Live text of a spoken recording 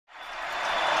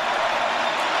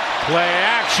Play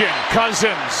action.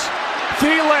 Cousins.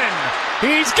 Thielen.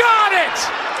 He's got it!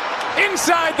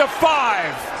 Inside the 5.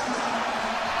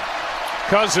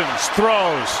 Cousins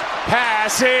throws.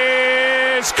 Pass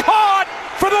is caught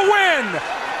for the win.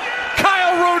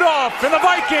 Kyle Rudolph and the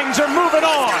Vikings are moving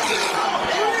on.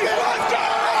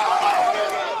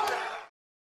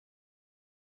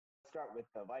 Start with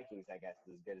the Vikings, I guess,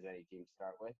 is as good as any team to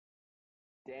start with.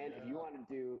 Dan, if you want to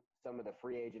do some of the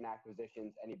free agent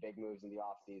acquisitions, any big moves in the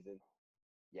offseason,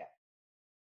 yeah.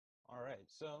 All right,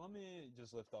 so let me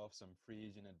just lift off some free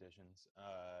agent additions.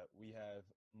 We have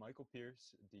Michael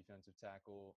Pierce, defensive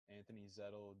tackle, Anthony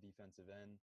Zettel, defensive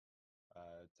end,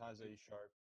 Tajay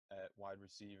Sharp at wide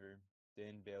receiver,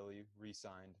 Dan Bailey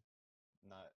re-signed,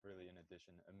 not really an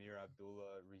addition. Amir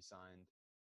Abdullah re-signed,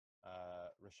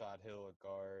 Rashad Hill at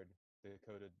guard,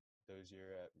 Dakota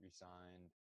Dozier at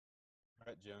re-signed,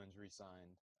 Brett Jones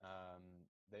re-signed.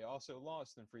 They also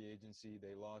lost in free agency.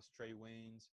 They lost Trey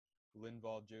Waynes,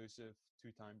 Linval Joseph,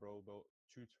 two-time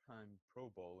Pro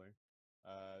Bowler,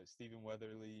 Stephen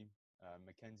Weatherly,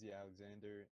 Mackenzie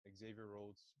Alexander, Xavier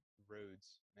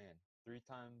Rhodes, man,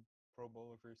 three-time Pro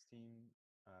Bowler first team,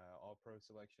 All-Pro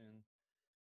selection,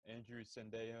 Andrew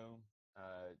Sendejo,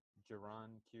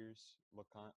 Jaron Kearse,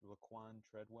 Laquan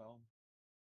Treadwell,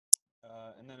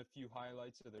 and then a few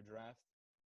highlights of their draft.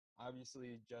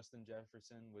 Obviously, Justin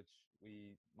Jefferson, which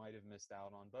we might have missed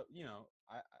out on, but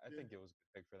I think it was a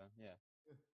good pick for them. Yeah.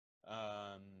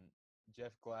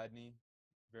 Jeff Gladney,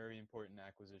 very important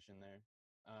acquisition there.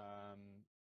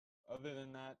 Other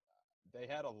than that, they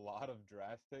had a lot of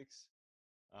draft picks,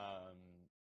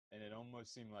 and it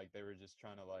almost seemed like they were just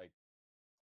trying to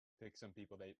pick some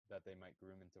people that they might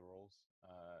groom into roles,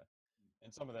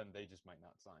 and some of them they just might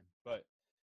not sign. But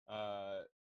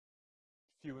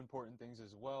few important things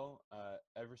as well.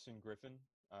 Everson Griffin,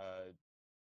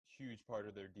 huge part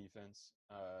of their defense,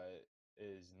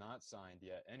 is not signed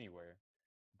yet anywhere,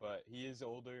 but he is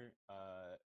older,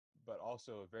 but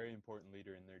also a very important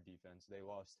leader in their defense. They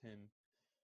lost him.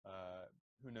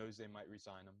 Who knows, they might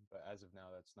re-sign him, but as of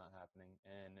now, that's not happening.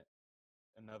 And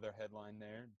another headline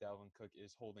there, Dalvin Cook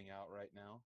is holding out right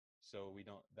now, so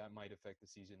that might affect the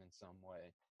season in some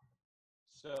way.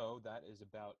 So that is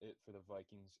about it for the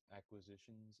Vikings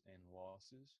acquisitions and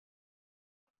losses.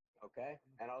 Okay.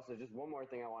 And also, just one more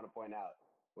thing I want to point out,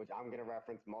 which I'm going to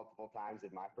reference multiple times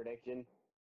in my prediction.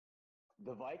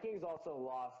 The Vikings also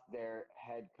lost their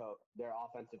head coach, their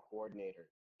offensive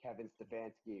coordinator, Kevin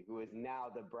Stefanski, who is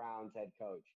now the Browns head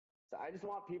coach. So I just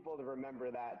want people to remember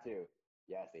that too.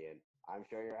 Yes, Ian, I'm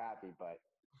sure you're happy, but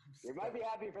you might be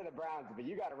happy for the Browns, but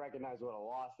you got to recognize what a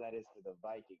loss that is for the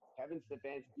Vikings. Kevin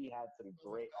Stefanski had some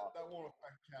great That won't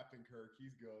affect Captain Kirk.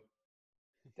 He's good.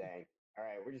 Dang. All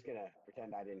right, we're just going to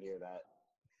pretend I didn't hear that.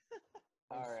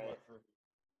 All right.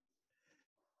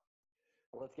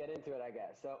 Let's get into it, I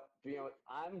guess. So,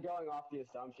 I'm going off the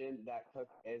assumption that Cook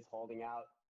is holding out.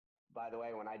 By the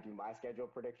way, when I do my schedule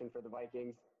prediction for the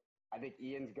Vikings, I think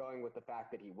Ian's going with the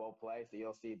fact that he will play, so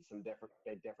you'll see some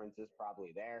big differences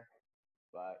probably there.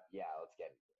 But, yeah, let's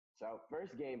get into it. So,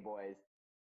 first game, boys.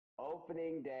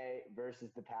 Opening day versus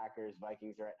the Packers.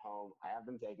 Vikings are at home. I have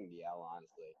them taking the L,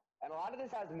 honestly. And a lot of this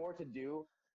has more to do,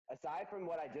 aside from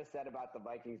what I just said about the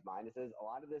Vikings minuses, a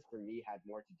lot of this for me had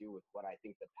more to do with what I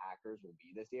think the Packers will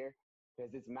be this year.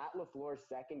 Because it's Matt LaFleur's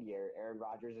second year. Aaron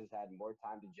Rodgers has had more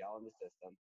time to gel in the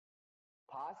system.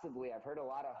 Possibly, I've heard a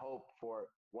lot of hope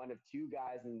for one of two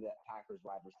guys in the Packers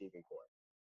wide receiving corps.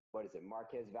 What is it?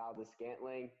 Marquez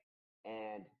Valdes-Scantling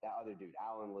and that other dude,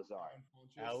 Alan Lazard.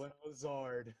 Alan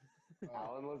Lazard.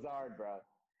 Alan Lazard, bro.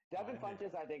 Devin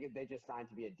Funchess, I think they just signed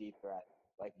to be a deep threat,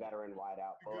 veteran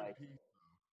wideout. But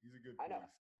he's a good I know.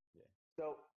 Yeah.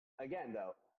 So again,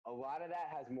 though, a lot of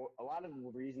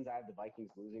the reasons I have the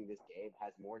Vikings losing this game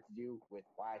has more to do with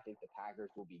why I think the Packers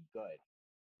will be good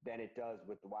than it does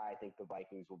with why I think the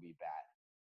Vikings will be bad.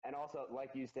 And also,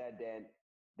 like you said, Dan,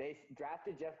 they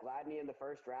drafted Jeff Gladney in the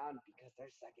first round because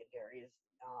their secondary is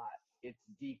not. It's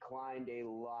declined a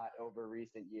lot over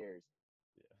recent years.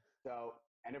 Yeah. So,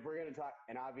 and if we're going to talk,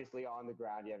 and obviously on the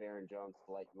ground, you have Aaron Jones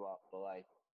to light you up, but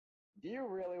do you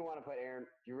really want to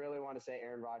say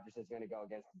Aaron Rodgers is going to go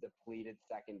against a depleted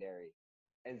secondary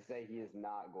and say he is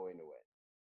not going to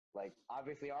win?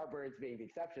 Obviously our Birds being the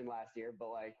exception last year, but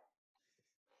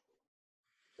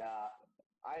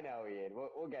I know, Ian.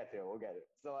 We'll get to it.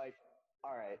 So,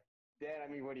 all right. Dan,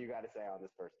 what do you got to say on this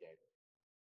first game?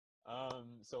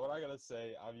 So what I gotta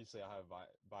say, obviously I have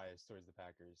bias towards the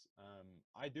Packers.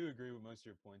 I do agree with most of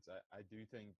your points. I do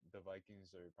think the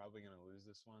Vikings are probably gonna lose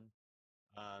this one.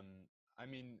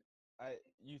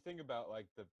 You think about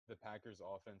the Packers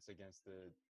offense against the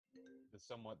the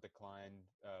somewhat declined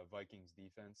Vikings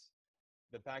defense,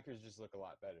 the Packers just look a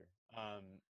lot better.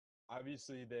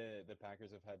 Obviously, the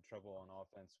Packers have had trouble on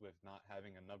offense with not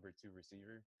having a number two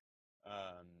receiver,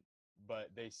 um, but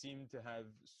they seem to have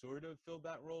sort of filled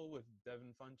that role with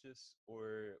Devin Funchess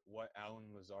or what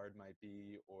Alan Lazard might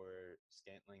be or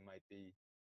Scantling might be.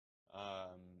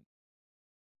 Um,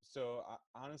 so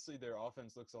honestly, their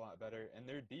offense looks a lot better, and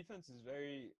their defense is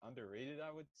very underrated,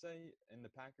 I would say, in the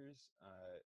Packers.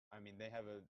 I mean, they have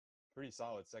a pretty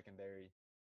solid secondary,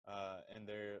 and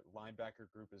their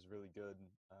linebacker group is really good.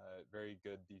 Very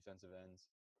good defensive ends.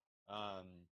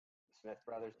 Um, Smith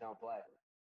brothers don't play.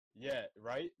 yeah,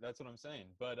 right. That's what I'm saying.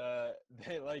 But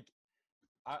they like.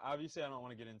 Obviously, I don't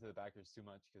want to get into the Packers too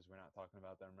much because we're not talking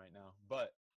about them right now.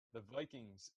 But the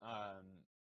Vikings,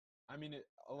 I mean,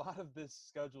 a lot of this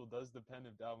schedule does depend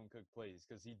if Dalvin Cook plays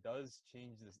because he does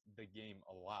change the game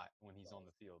a lot when he's on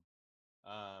the field.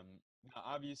 Now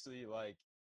obviously, like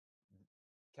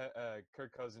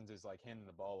Kirk Cousins is like handing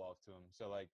the ball off to him, so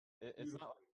like it's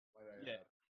not yeah.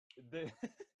 The,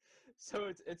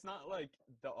 so it's not like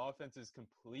the offense is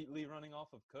completely running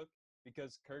off of Cook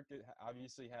because Kirk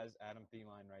obviously has Adam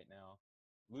Thielen right now.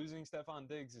 Losing Stephon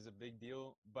Diggs is a big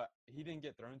deal, but he didn't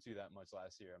get thrown to that much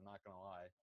last year. I'm not gonna lie.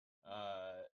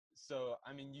 So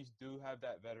I mean, you do have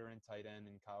that veteran tight end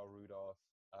in Kyle Rudolph.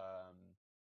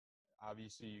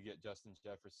 Obviously, you get Justin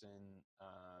Jefferson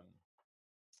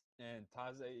and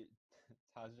Tajay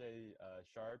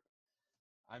Sharp.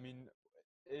 I mean,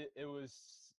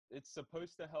 it's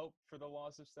supposed to help for the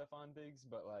loss of Stephon Diggs,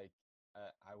 but like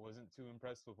I wasn't too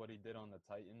impressed with what he did on the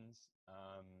Titans,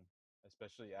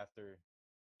 especially after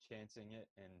chancing it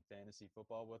in fantasy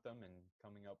football with them and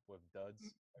coming up with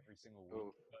duds every single week.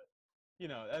 Ooh. But you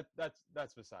know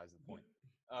that's besides the point.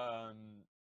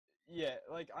 Yeah,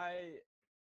 like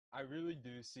I really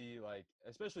do see like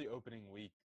especially opening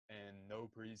week and no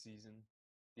preseason.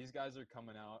 These guys are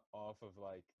coming out off of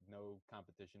like no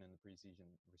competition in the preseason,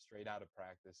 straight out of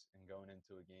practice and going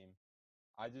into a game.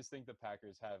 I just think the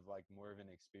Packers have like more of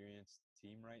an experienced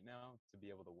team right now to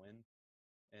be able to win.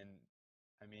 And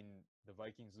I mean, the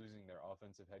Vikings losing their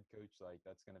offensive head coach, like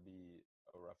that's going to be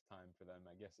a rough time for them,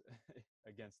 I guess,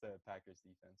 against the Packers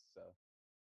defense. So,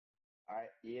 All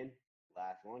right, Ian,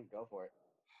 last one. Go for it.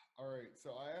 All right,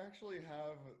 so I actually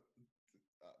have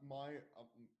I'm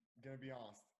gonna be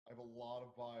honest. I have a lot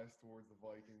of bias towards the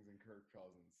Vikings and Kirk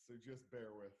Cousins, so just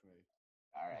bear with me.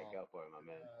 All right, go for it, my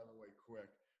man. Out of the way quick.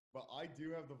 But I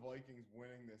do have the Vikings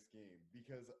winning this game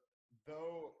because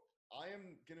though I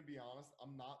am gonna be honest,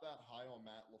 I'm not that high on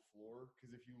Matt LaFleur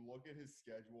because if you look at his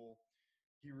schedule,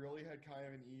 he really had kind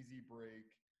of an easy break.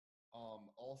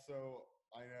 Also,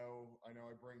 I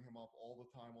bring him up all the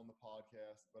time on the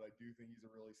podcast, but I do think he's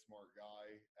a really smart guy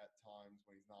at times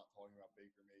when he's not talking about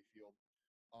Baker Mayfield.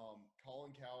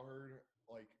 Colin Cowherd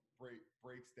like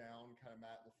breaks down kind of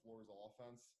Matt LaFleur's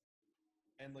offense,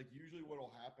 and like usually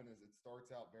what'll happen is it starts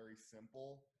out very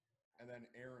simple, and then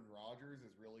Aaron Rodgers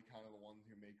is really kind of the one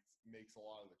who makes a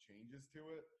lot of the changes to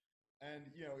it.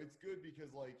 And it's good because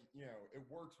like it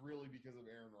works really because of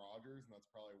Aaron Rodgers, and that's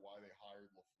probably why they hired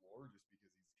LaFleur, just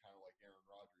because he's kind of like Aaron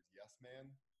Rodgers, yes man.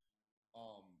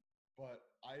 But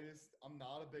I'm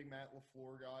not a big Matt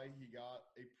LaFleur guy. He got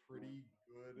a pretty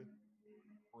good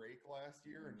break last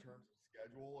year in terms of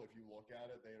schedule. If you look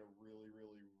at it, they had a really,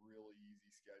 really, really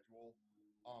easy schedule.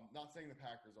 Not saying the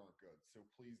Packers aren't good, so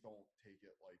please don't take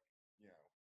it like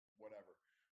whatever.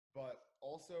 But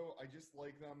also, I just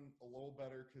like them a little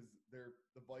better because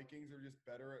the Vikings are just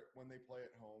better at when they play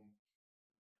at home.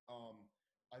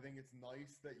 I think it's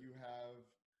nice that you have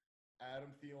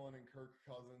Adam Thielen and Kirk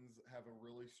Cousins have a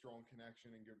really strong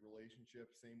connection and good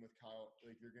relationship. Same with Kyle.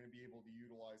 Like they're going to be able to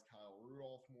utilize Kyle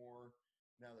Rudolph more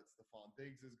now that Stephon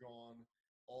Diggs is gone.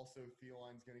 Also,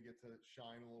 Thielen's going to get to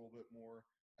shine a little bit more.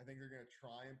 I think they're going to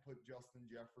try and put Justin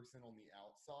Jefferson on the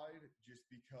outside just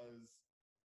because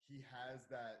he has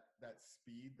that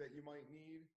speed that you might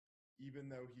need, even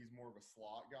though he's more of a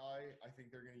slot guy. I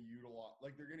think they're going to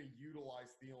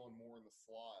utilize Thielen more in the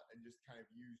slot and just kind of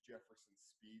use Jefferson's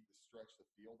speed to stretch the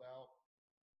field out,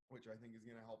 which I think is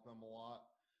going to help them a lot.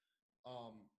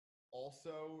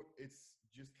 Also, it's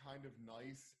just kind of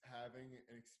nice having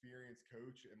an experienced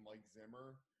coach and Mike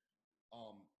Zimmer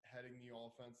heading the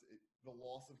offense. The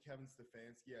loss of Kevin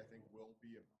Stefanski, I think, will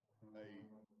be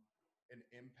an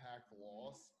impact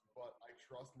loss, but I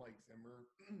trust Mike Zimmer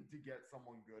to get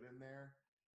someone good in there.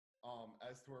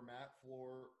 As to our Matt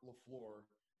LaFleur,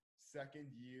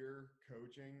 second year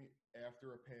coaching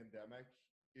after a pandemic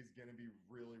is going to be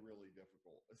really, really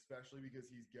difficult, especially because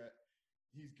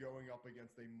he's going up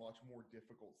against a much more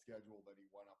difficult schedule than he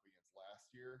went up against last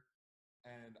year.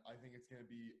 and I think it's going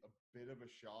to be a bit of a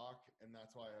shock, and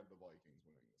that's why I have the Vikings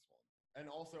winning this one. And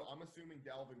also, I'm assuming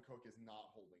Dalvin Cook is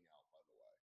not holding out, by the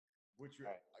way, which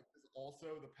Right. is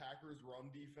also the Packers'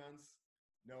 run defense.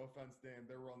 No offense, Dan,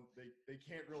 they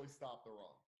can't really stop the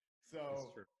run.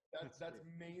 So true. that's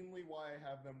mainly why I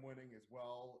have them winning as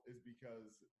well, is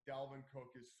because Dalvin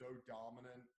Cook is so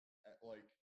dominant at, like,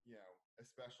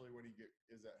 especially when he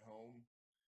is at home.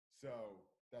 So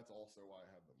that's also why I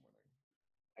have them winning.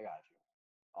 I got you.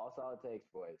 All solid takes,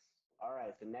 boys. All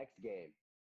right, so next game.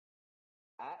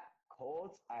 At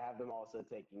Colts, I have them also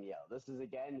taking the L. This is,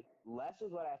 again, less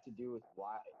is what I have to do with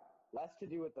less to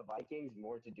do with the Vikings,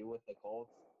 more to do with the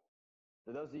Colts.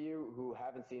 For those of you who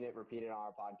haven't seen it repeated on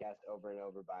our podcast over and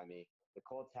over by me, the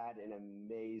Colts had an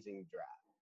amazing draft.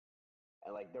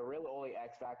 And, like, the real only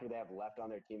X factor they have left on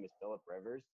their team is Phillip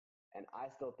Rivers. And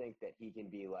I still think that he can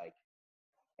be, like,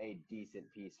 a decent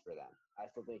piece for them.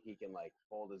 I still think he can, like,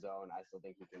 hold his own. I still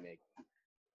think he can make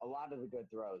a lot of the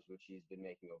good throws, which he's been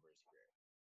making over his career.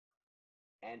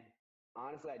 And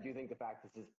honestly, I do think the fact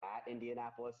this is at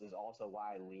Indianapolis is also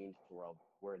why I leaned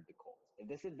toward the Colts. If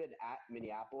this had been at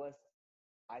Minneapolis,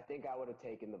 I think I would have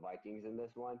taken the Vikings in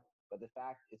this one. But the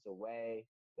fact it's away,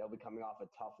 they'll be coming off a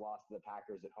tough loss to the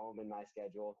Packers at home in my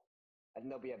schedule. I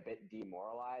think they'll be a bit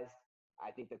demoralized. I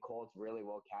think the Colts really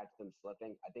will catch them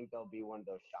slipping. I think they'll be one of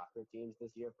those shocker teams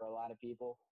this year for a lot of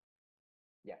people.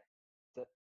 Yeah. So,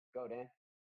 go, Dan.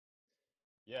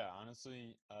 Yeah,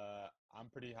 honestly, I'm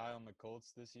pretty high on the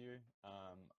Colts this year.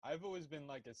 I've always been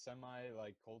like a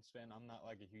like Colts fan. I'm not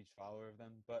like a huge follower of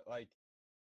them, but like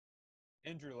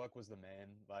Andrew Luck was the man.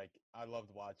 Like I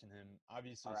loved watching him.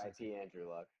 Obviously, R.I.P. Andrew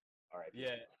Luck. R.I.P.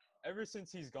 yeah, ever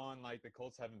since he's gone, like the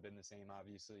Colts haven't been the same,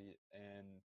 obviously. And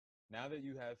now that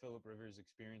you have Phillip Rivers,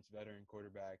 experienced veteran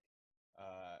quarterback,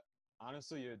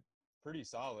 honestly, a pretty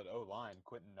solid O line.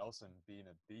 Quentin Nelson being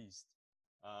a beast.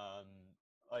 Um,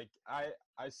 like I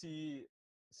see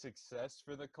success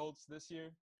for the Colts this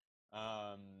year.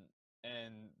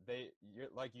 And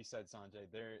like you said, Sanjay,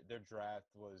 their draft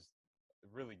was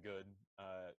really good.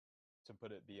 To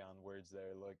put it beyond words,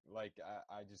 there.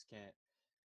 I just can't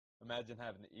imagine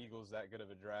having the Eagles that good of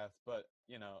a draft. But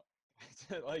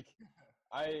like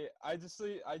I just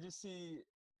see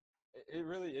it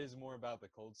really is more about the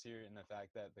Colts here and the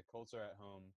fact that the Colts are at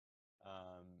home.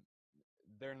 Um,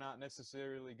 they're not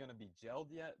necessarily going to be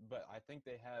gelled yet, but I think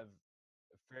they have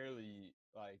fairly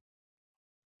like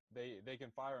they can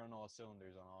fire on all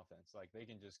cylinders on offense. Like they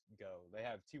can just go. They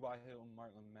have T.Y. Hilton,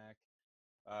 Marlon Mack.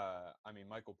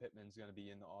 Michael Pittman's going to be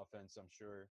in the offense, I'm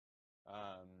sure.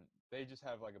 They just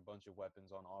have like a bunch of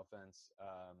weapons on offense.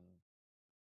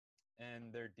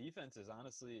 And their defense is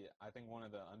honestly, I think, one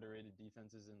of the underrated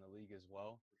defenses in the league as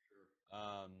well.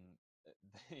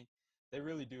 For sure. They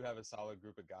really do have a solid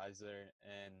group of guys there.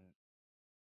 And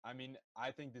I mean,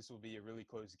 I think this will be a really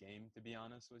close game, to be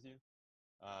honest with you.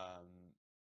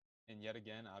 And yet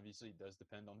again, obviously, it does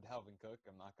depend on Dalvin Cook.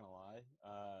 I'm not going to lie.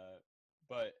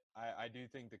 But I do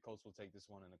think the Colts will take this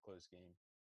one in a close game.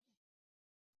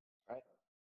 All right.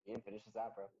 Ian, finish this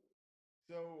out, bro.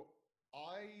 So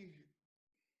I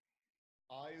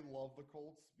love the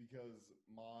Colts because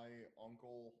my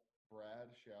uncle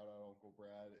Brad, shout out Uncle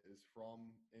Brad, is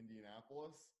from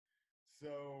Indianapolis.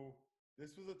 So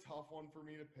this was a tough one for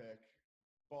me to pick,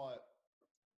 but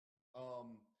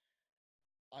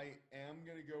I am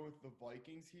going to go with the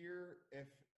Vikings here.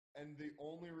 And the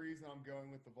only reason I'm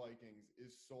going with the Vikings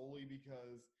is solely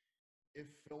because if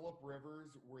Phillip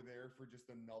Rivers were there for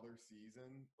just another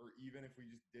season, or even if we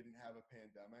just didn't have a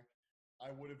pandemic,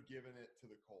 I would have given it to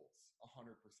the Colts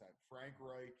 100%. Frank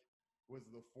Reich was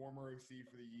the former OC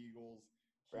for the Eagles.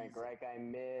 Frank Reich, I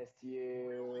missed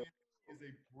you. Is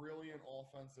a brilliant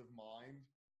offensive mind.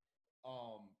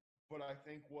 But I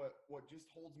think what just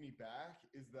holds me back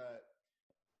is that,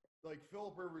 like,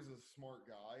 Phillip Rivers is a smart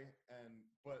guy,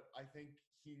 but I think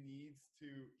he needs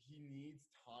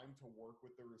time to work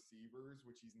with the receivers,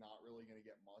 which he's not really going to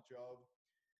get much of.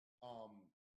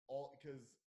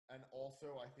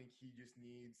 Also I think he just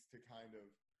needs to kind of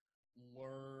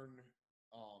learn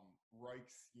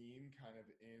Reich's scheme kind of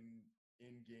in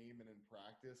game and in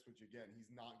practice, which again he's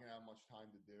not going to have much time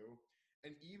to do.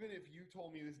 And even if you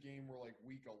told me this game were like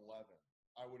week 11,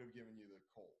 I would have given you the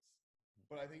Colts.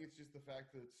 But I think it's just the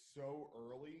fact that it's so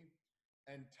early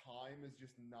and time is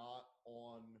just not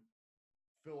on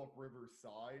Phillip Rivers'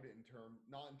 side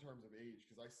not in terms of age,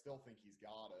 because I still think he's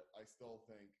got it. I still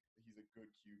think he's a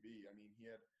good QB. I mean,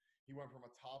 he went from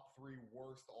a top 3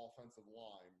 worst offensive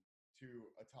line to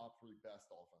a top 3 best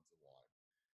offensive line.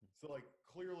 So like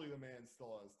clearly the man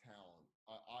still has talent,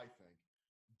 I think.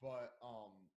 But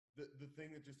the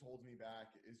thing that just holds me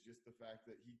back is just the fact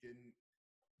that he didn't.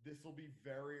 This will be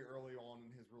very early on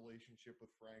in his relationship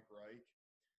with Frank Reich,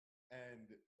 and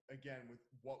again with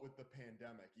the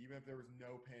pandemic. Even if there was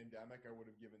no pandemic, I would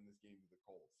have given this game to the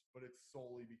Colts. But it's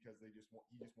solely because he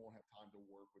just won't have time to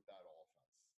work with that offense.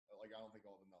 Like, I don't think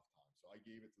I'll have enough time, so I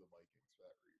gave it to the Vikings for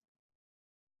that reason.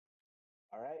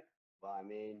 All right. Well, I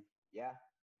mean, yeah,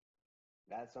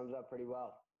 that sums up pretty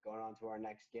well. Going on to our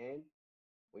next game,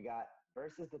 we got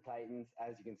versus the Titans.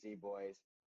 As you can see, boys,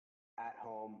 at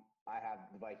home, I have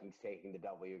the Vikings taking the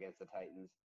W against the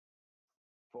Titans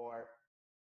for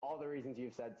all the reasons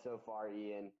you've said so far,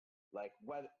 Ian. Like,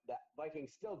 whether the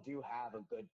Vikings still do have a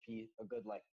good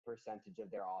like percentage of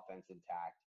their offense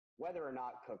intact. Whether or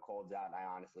not Cook holds out, I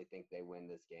honestly think they win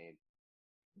this game.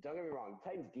 Don't get me wrong, the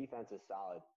Titans' defense is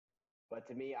solid. But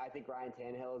to me, I think Ryan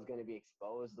Tannehill is going to be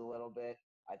exposed a little bit.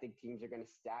 I think teams are going to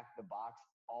stack the box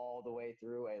all the way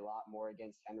through a lot more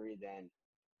against Henry than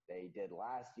they did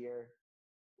last year.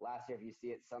 Last year, if you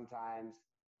see it, sometimes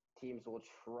teams will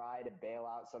try to bail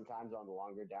out sometimes on the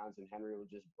longer downs, and Henry will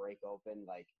just break open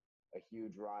like a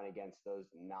huge run against those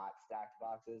not stacked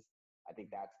boxes. I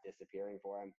think that's disappearing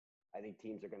for him. I think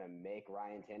teams are going to make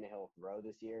Ryan Tannehill throw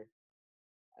this year.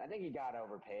 I think he got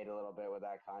overpaid a little bit with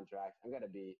that contract. I'm going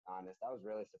to be honest. I was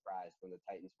really surprised when the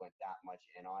Titans went that much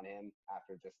in on him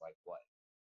after just like, what,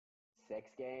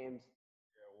 6 games?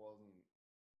 Yeah, it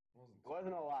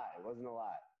wasn't a lot. It wasn't a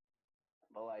lot.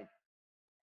 But, like,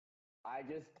 I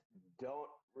just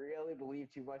don't really believe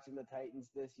too much in the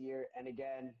Titans this year. And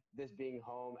again, this being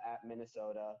home at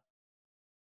Minnesota,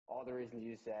 all the reasons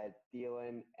you said,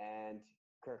 Thielen and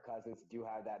Kirk Cousins do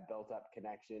have that built-up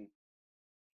connection.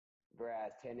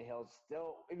 Whereas Tannehill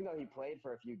still, even though he played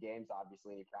for a few games,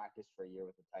 obviously, and he practiced for a year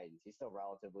with the Titans, he's still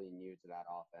relatively new to that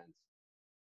offense.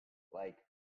 Like,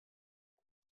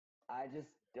 I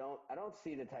don't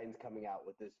see the Titans coming out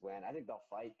with this win. I think they'll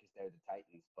fight because they're the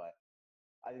Titans, but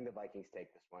I think the Vikings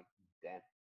take this one. Dan?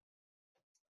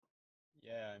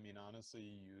 Yeah, I mean,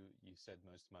 honestly, you said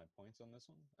most of my points on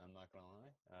this one. I'm not gonna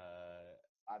lie.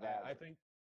 I think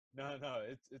no,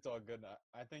 it's all good.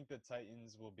 I think the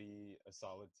Titans will be a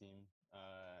solid team.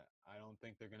 I don't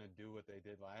think they're gonna do what they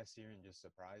did last year and just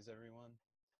surprise everyone.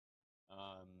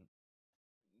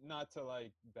 Not to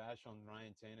like bash on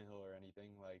Ryan Tannehill or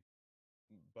anything, like,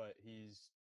 but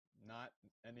he's not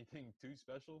anything too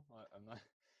special. I'm not.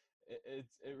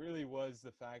 It really was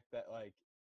the fact that, like,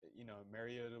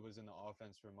 Mariota was in the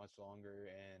offense for much longer,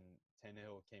 and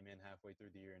Tannehill came in halfway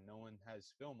through the year, and no one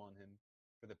has film on him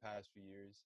for the past few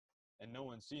years, and no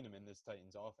one's seen him in this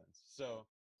Titans offense. So,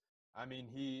 I mean,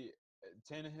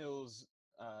 Tannehill's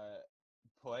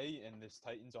play in this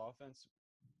Titans offense,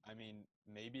 I mean,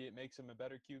 maybe it makes him a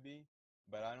better QB,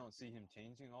 but I don't see him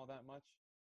changing all that much.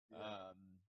 Yeah.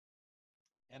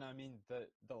 And I mean,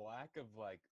 the lack of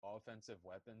like offensive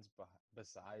weapons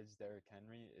besides Derrick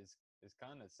Henry is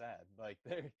kind of sad. Like,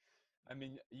 I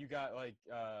mean, you got like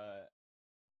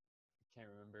can't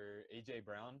remember, AJ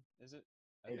Brown, is it?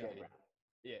 AJ Brown.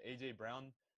 Yeah, AJ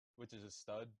Brown, which is a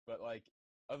stud. But like,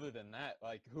 other than that,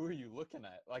 like, who are you looking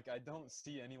at? Like, I don't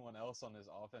see anyone else on this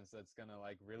offense that's gonna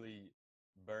like really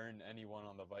burn anyone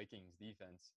on the Vikings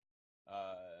defense.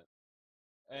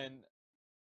 And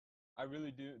I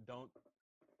really don't.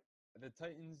 The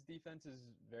Titans defense is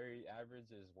very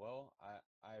average as well.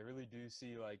 I really do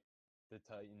see like the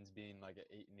Titans being like an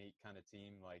 8-8 kind of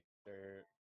team. Like,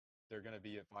 they're gonna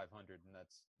be at 500, and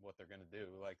that's what they're gonna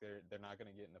do. Like, they're not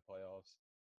gonna get in the playoffs.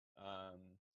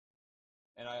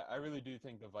 And I really do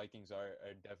think the Vikings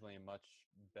are definitely a much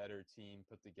better team,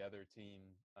 put together team.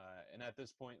 And at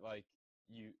this point, like,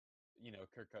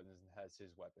 Kirk Cousins has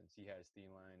his weapons. He has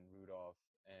Thielen, Rudolph,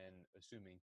 and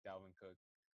assuming Dalvin Cook.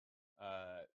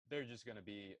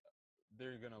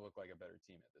 They're going to look like a better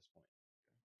team at this point.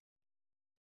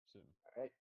 So, All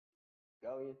right.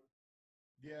 Go, Ian.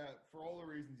 Yeah, for all the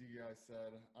reasons you guys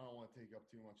said, I don't want to take up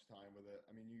too much time with it.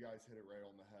 I mean, you guys hit it right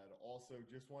on the head. Also,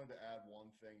 just wanted to add one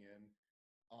thing in.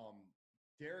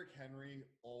 Derrick Henry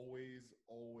always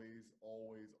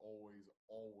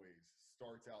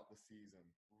starts out the season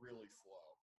really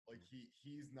slow. Like,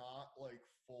 he's not like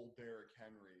full Derrick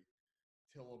Henry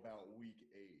till about week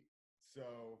 8.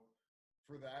 So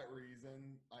for that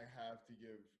reason, I have to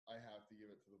give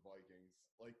it to the Vikings.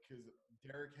 Like, because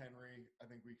Derrick Henry, I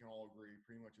think we can all agree,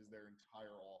 pretty much is their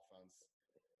entire offense,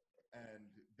 and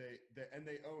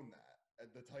they own that.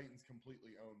 The Titans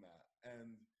completely own that.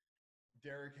 And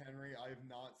Derrick Henry, I have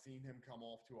not seen him come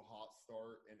off to a hot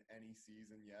start in any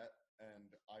season yet,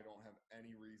 and I don't have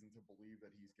any reason to believe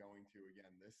that he's going to again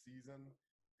this season.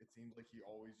 It seems like he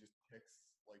always just ticks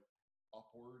like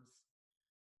upwards.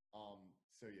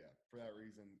 So yeah, for that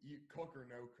reason, Cook or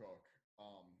no Cook,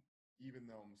 even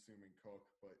though I'm assuming Cook,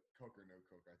 but Cook or no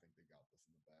Cook, I think they got this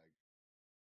in the bag.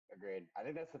 Agreed. I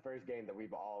think that's the first game that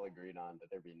we've all agreed on that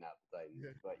they're beating out the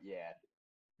Titans. But yeah.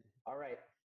 All right.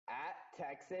 At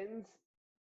Texans,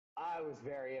 I was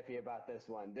very iffy about this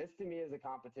one. This to me is a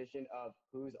competition of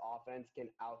whose offense can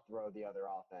outthrow the other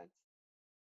offense.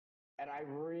 And I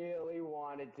really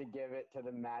wanted to give it to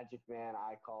the magic man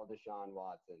I call Deshaun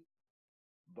Watson.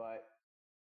 But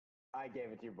I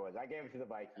gave it to your boys. I gave it to the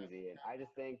Vikings, Ian. I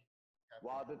just think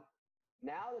while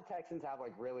now the Texans have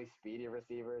like really speedy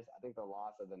receivers, I think the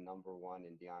loss of the number one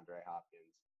in DeAndre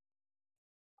Hopkins.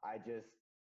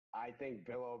 I think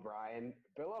Bill O'Brien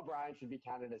should be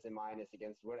counted as a minus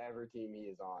against whatever team he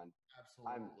is on.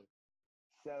 Absolutely.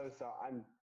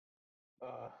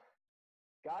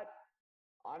 God,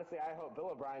 honestly, I hope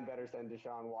Bill O'Brien better send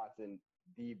Deshaun Watson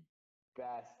the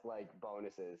best like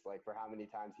bonuses, like for how many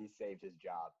times he saved his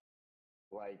job.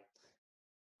 Like,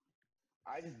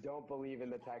 I just don't believe in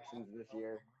the Texans this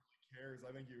year. Cares?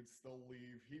 I think he would still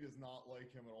leave. He does not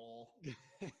like him at all.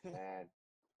 And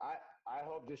I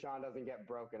hope Deshaun doesn't get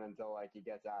broken until like he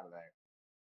gets out of there.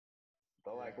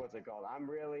 But like, what's it called? I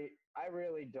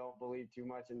really don't believe too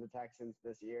much in the Texans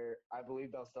this year. I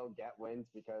believe they'll still get wins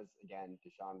because again,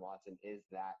 Deshaun Watson is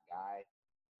that guy.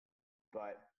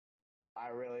 But I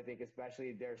really think,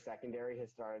 especially their secondary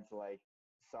has started to like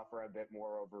suffer a bit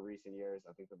more over recent years.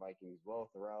 I think the Vikings will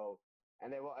throw,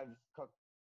 and they will. If Cook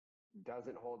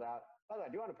doesn't hold out. By the way,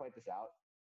 I do want to point this out.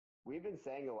 We've been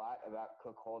saying a lot about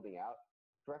Cook holding out.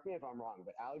 Correct me if I'm wrong,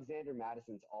 but Alexander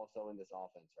Madison's also in this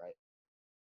offense, right?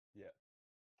 Yeah.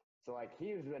 So like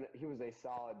he was a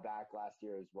solid back last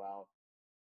year as well.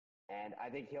 And I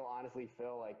think he'll honestly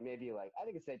fill like maybe like I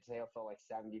think it's safe to say he'll fill like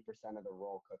 70% of the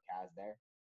role Cook has there.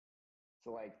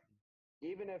 So like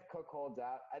even if Cook holds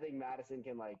out, I think Madison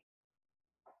can like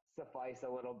suffice a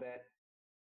little bit.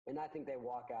 And I think they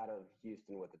walk out of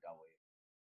Houston with a W.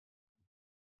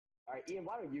 All right, Ian,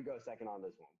 why don't you go second on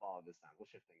this one? Follow this time. We'll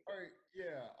shift things. All right,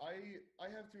 yeah, I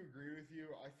have to agree with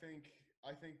you. I think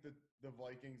that the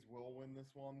Vikings will win this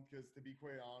one because, to be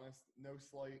quite honest, no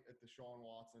slight at Deshaun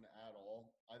Watson at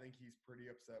all. I think he's pretty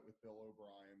upset with Bill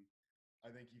O'Brien.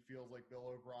 I think he feels like Bill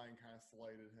O'Brien kind of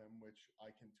slighted him, which I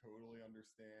can totally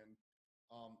understand.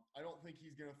 I don't think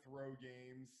he's going to throw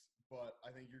games, but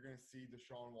I think you're going to see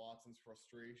Deshaun Watson's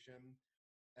frustration.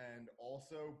 And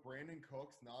also, Brandon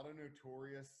Cooks, not a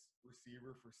notorious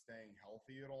receiver for staying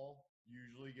healthy at all,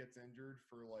 usually gets injured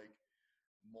for like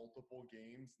multiple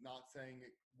games. Not saying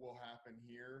it will happen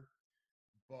here,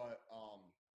 but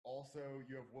also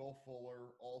you have Will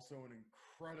Fuller, also an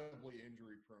incredibly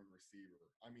injury-prone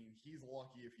receiver. I mean, he's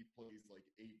lucky if he plays like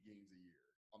 8 games a year.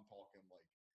 I'm talking like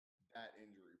that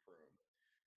injury-prone.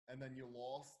 And then you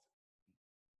lost.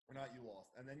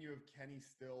 And then you have Kenny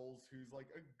Stills, who's like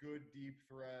a good deep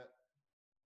threat.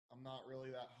 I'm not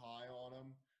really that high on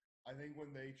him. I think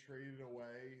when they traded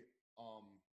away,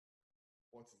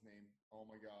 what's his name? Oh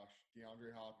my gosh,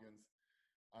 DeAndre Hopkins.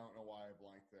 I don't know why I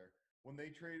blanked there. When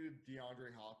they traded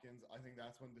DeAndre Hopkins, I think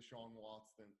that's when Deshaun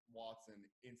Watson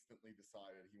instantly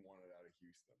decided he wanted out of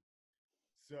Houston.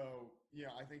 So,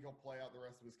 yeah, I think he'll play out the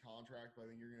rest of his contract, but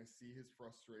I think you're going to see his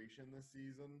frustration this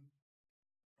season.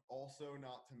 Also,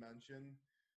 not to mention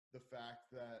the fact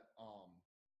that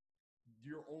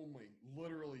your only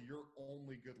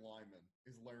good lineman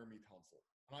is Laramie Tunsil.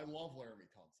 And I love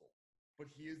Laramie Tunsil, but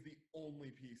he is the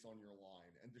only piece on your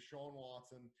line. And Deshaun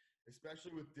Watson,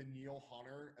 especially with Danielle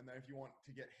Hunter, and then if you want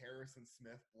to get Harrison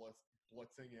Smith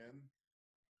blitzing in,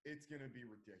 it's going to be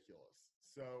ridiculous.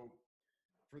 So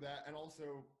for that, and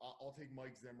also I'll take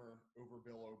Mike Zimmer over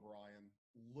Bill O'Brien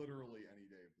literally any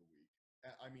day of the week.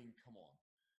 I mean, come on.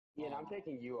 Yeah, I'm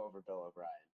taking you over Bill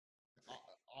O'Brien.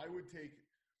 I would take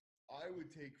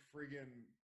friggin'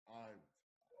 I don't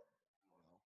know.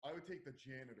 I would take the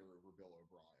janitor over Bill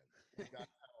O'Brien.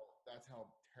 That's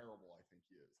how terrible I think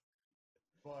he is.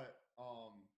 But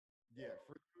yeah,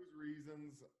 for those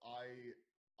reasons,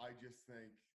 I just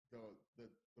think the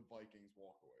Vikings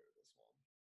walk away with this one.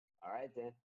 All right,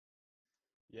 Dan.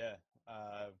 Yeah,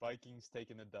 Vikings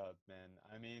taking the dub, man.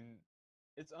 I mean,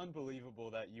 it's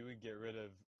unbelievable that you would get rid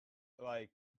of like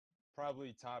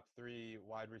probably top 3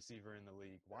 wide receiver in the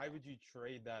league. Why would you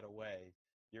trade that away?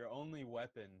 Your only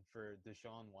weapon for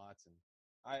Deshaun Watson.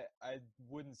 I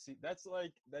wouldn't see that's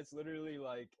literally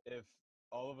like if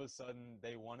all of a sudden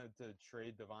they wanted to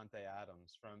trade Devontae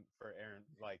Adams for Aaron,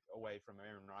 like away from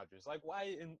Aaron Rodgers. Like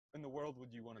why in the world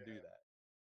would you want to do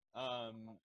that?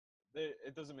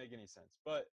 It doesn't make any sense.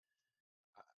 But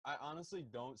I honestly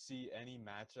don't see any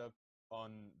matchup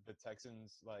on the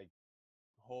Texans like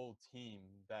whole team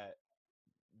that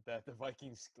the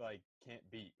Vikings like can't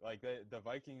beat. Like the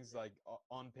Vikings like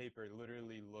on paper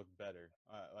literally look better.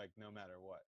 Like no matter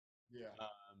what. Yeah.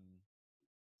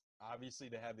 Obviously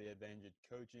they have the advantage of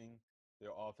coaching.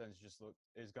 Their offense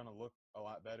is going to look a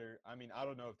lot better. I mean, I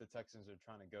don't know if the Texans are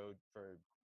trying to go for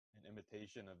an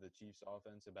imitation of the Chiefs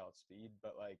offense about speed,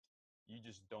 but like you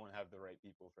just don't have the right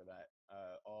people for that.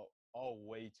 All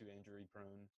way too injury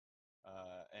prone,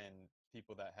 and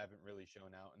people that haven't really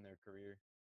shown out in their career.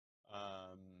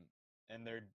 And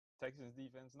their Texans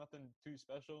defense, nothing too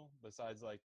special besides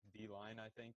like D line,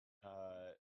 I think,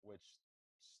 which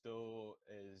still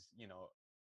is,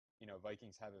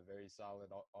 Vikings have a very solid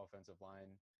offensive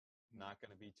line. Not going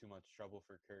to be too much trouble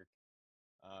for Kirk.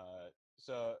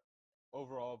 So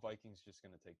overall, Vikings just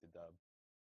going to take the dub.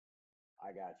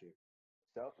 I got you.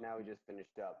 So now we just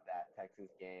finished up that Texans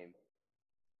game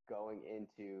going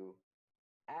into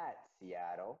at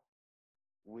Seattle.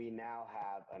 We now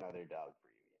have another dub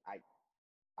preview.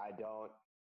 I don't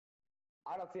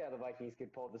see how the Vikings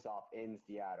could pull this off in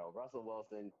Seattle. Russell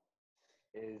Wilson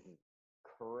is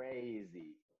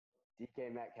crazy.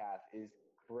 DK Metcalf is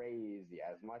crazy.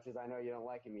 As much as I know you don't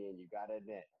like him, Ian, you got to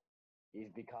admit, he's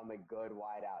become a good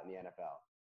wideout in the NFL.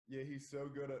 Yeah, he's so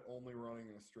good at only running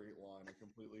in a straight line. I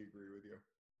completely agree with you.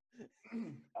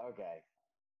 Okay.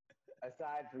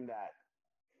 Aside from that,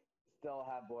 they still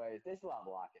have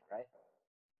Lockett, right?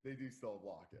 They do still have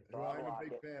Lockett, who Still have I'm a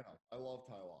big Lockett. fan of. I love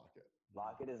Ty Lockett.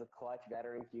 Lockett is a clutch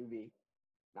veteran QB.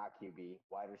 Not QB,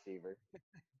 wide receiver.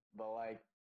 But, like,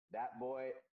 that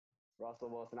boy, Russell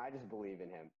Wilson, I just believe in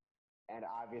him. And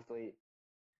obviously,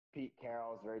 Pete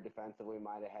Carroll is a very defensively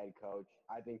minded head coach.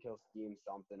 I think he'll scheme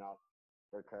something up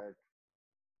for Kirk.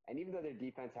 And even though their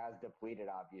defense has depleted,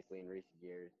 obviously, in recent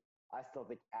years, I still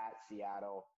think at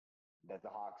Seattle that the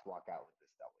Hawks walk out with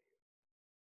this W.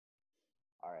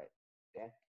 All right. Dan?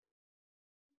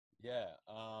 Yeah.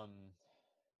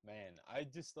 Man, I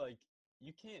just like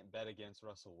you can't bet against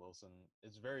Russell Wilson.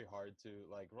 It's very hard to.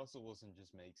 Like Russell Wilson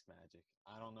just makes magic.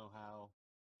 I don't know how.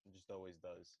 He just always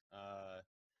does.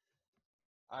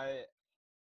 I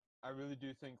really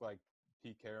do think like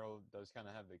Pete Carroll does kind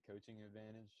of have the coaching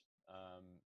advantage.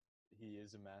 He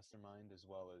is a mastermind as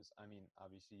well as I mean,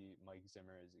 obviously Mike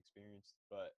Zimmer is experienced,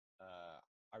 but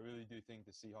I really do think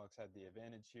the Seahawks had the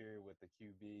advantage here with the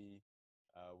QB,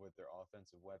 with their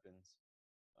offensive weapons.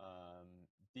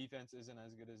 Defense isn't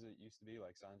as good as it used to be,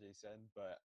 like Sanjay said,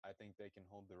 but I think they can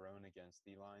hold their own against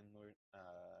D-line.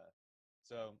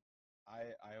 So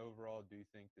I overall do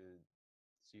think the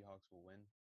Seahawks will win.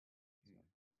 So.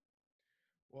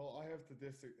 Well, I have to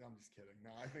disagree. I'm just kidding.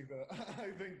 No, I think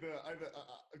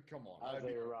come on. I'd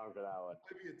say you're wrong for that one.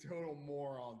 I'd be a total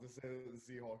moron to say that the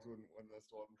Seahawks wouldn't win this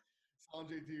one.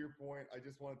 Sanjay, to your point, I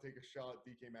just want to take a shot at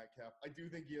DK Metcalf. I do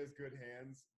think he has good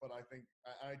hands, but I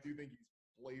do think he's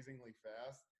blazingly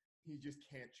fast. He just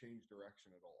can't change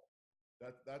direction at all.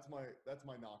 That's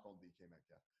my knock on DK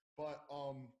Metcalf. But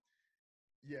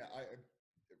yeah,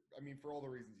 I mean, for all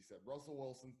the reasons you said, Russell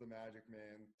Wilson's the magic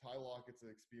man. Ty Lockett's an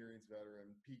experienced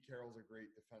veteran. Pete Carroll's a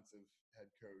great defensive head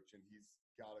coach, and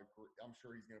I'm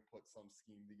sure he's going to put some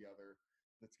scheme together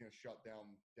that's going to shut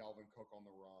down Dalvin Cook on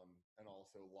the run and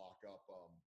also lock up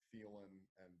Thielen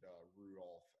and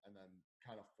Rudolph, and then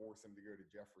kind of force him to go to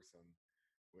Jefferson,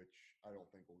 which I don't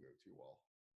think will go too well.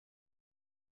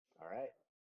 All right.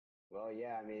 Well,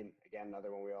 yeah, I mean, again, another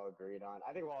one we all agreed on.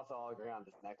 I think we'll also all agree on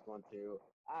this next one, too.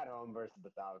 At home versus the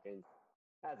Falcons.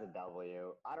 That's a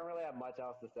W. I don't really have much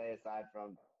else to say aside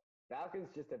from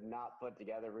Falcons just have not put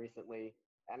together recently.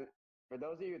 And for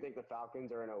those of you who think the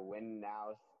Falcons are in a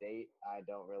win-now state, I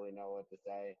don't really know what to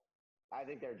say. I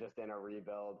think they're just in a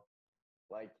rebuild.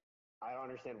 Like, I don't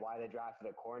understand why they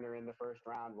drafted a corner in the first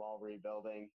round while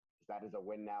rebuilding, because that is a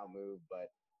win-now move,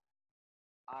 but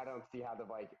I don't see how the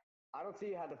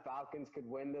Falcons could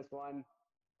win this one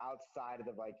outside of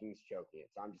the Vikings choking it.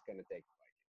 So I'm just going to take the Vikings.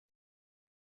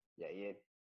 Yeah, Ian?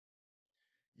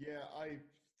 Yeah,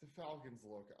 the Falcons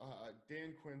look.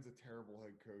 Dan Quinn's a terrible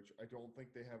head coach. I don't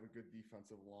think they have a good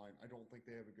defensive line. I don't think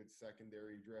they have a good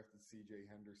secondary. Drafted C.J.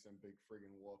 Henderson, big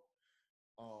friggin' whoop.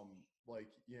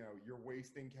 You're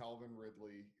wasting Calvin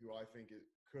Ridley, who I think it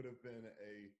could have been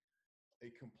a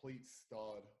complete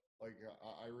stud. Like,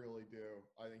 I really do.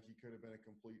 I think he could have been a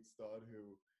complete stud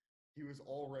he was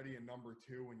already a number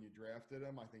 2 when you drafted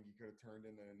him. I think he could have turned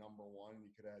into a number 1, and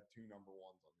you could have had 2 number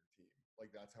 1s on your team.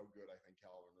 Like, that's how good I think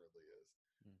Calvin Ridley is.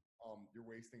 You're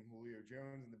wasting Julio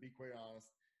Jones, and to be quite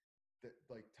honest,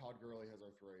 like Todd Gurley has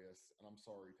arthritis, and I'm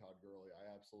sorry, Todd Gurley. I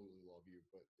absolutely love you,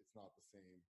 but it's not the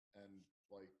same. And,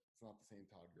 it's not the same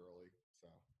Todd Gurley,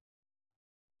 so.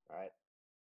 All right.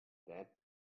 Dan?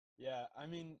 Yeah, I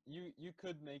mean, you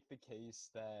could make the case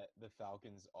that the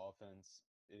Falcons' offense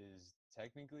is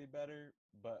technically better,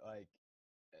 but like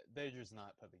they're just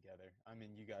not put together. I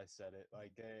mean, you guys said it.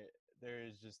 Like there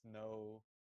is just no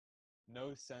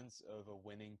sense of a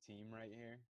winning team right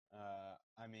here.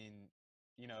 I mean,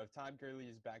 if Todd Gurley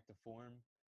is back to form,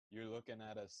 you're looking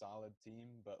at a solid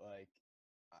team, but like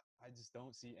I just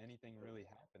don't see anything really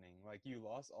happening. Like you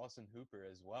lost Austin Hooper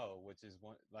as well, which is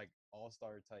one like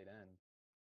all-star tight end.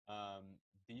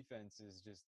 Defense is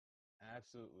just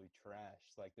absolutely trash.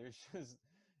 Like there's just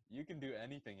you can do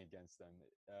anything against them,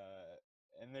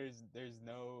 and there's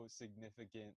no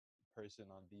significant person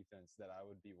on defense that I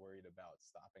would be worried about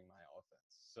stopping my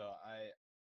offense. So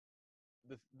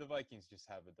the Vikings just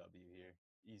have a W here,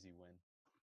 easy win.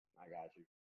 I got you.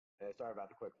 Hey, sorry about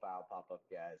the quick foul pop up,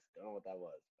 guys. Don't know what that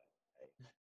was, but hey.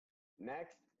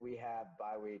 Next, we have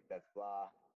bye week. That's blah.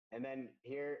 And then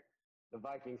here, the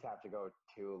Vikings have to go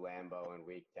to Lambeau in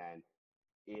week 10.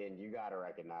 Ian, you got to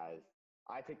recognize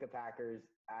I take the Packers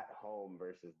at home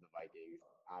versus the Vikings.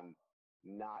 I'm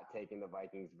not taking the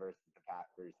Vikings versus the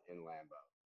Packers in Lambeau.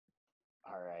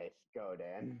 All right, go,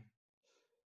 Dan.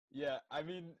 Yeah, I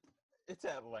mean it's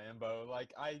at Lambeau.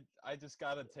 Like I just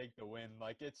gotta take the win.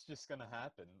 Like it's just gonna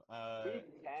happen. Week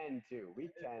 10, too.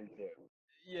 Week 10, too.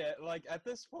 Yeah, like at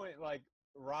this point, like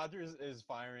Rodgers is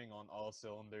firing on all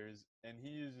cylinders, and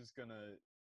he is just gonna.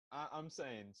 I'm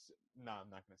saying, no, I'm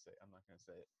not gonna say. I'm not gonna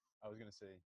say it. I was gonna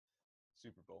say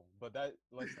Super Bowl, but that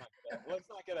let's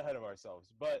not get ahead of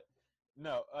ourselves. But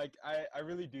no, like I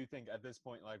really do think at this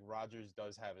point, like Rodgers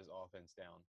does have his offense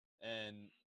down, and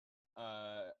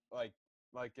like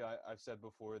I've said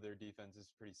before, their defense is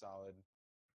pretty solid.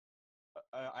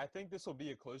 I think this will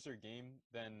be a closer game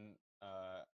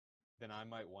uh, than I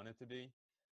might want it to be.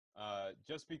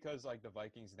 Just because like the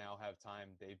Vikings now have time,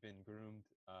 they've been groomed.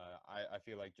 I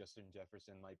feel like Justin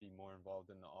Jefferson might be more involved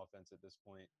in the offense at this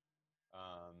point.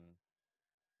 Um,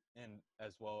 and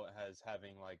as well as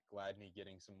having like Gladney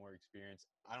getting some more experience.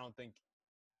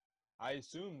 I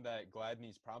assume that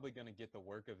Gladney's probably going to get the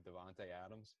work of Devontae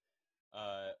Adams,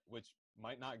 which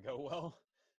might not go well.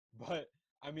 But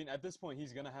I mean, at this point,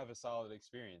 he's going to have a solid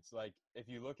experience. Like if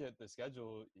you look at the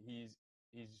schedule, he's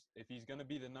if he's going to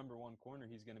be the number one corner,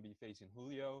 he's going to be facing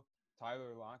Julio,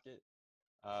 Tyler Lockett,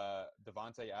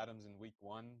 Devontae Adams in week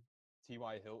 1,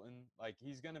 T.Y. Hilton. Like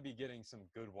he's going to be getting some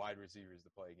good wide receivers to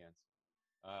play against.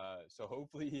 So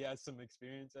hopefully he has some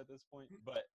experience at this point.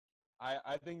 But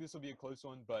I think this will be a close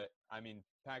one. But I mean,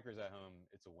 Packers at home,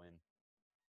 it's a win.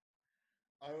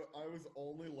 I was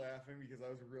only laughing because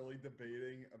I was really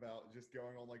debating about just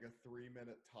going on like a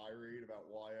 3-minute tirade about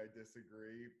why I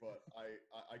disagree, but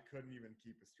I couldn't even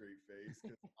keep a straight face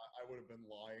because I would have been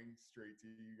lying straight to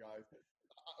you guys.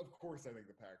 Of course, I think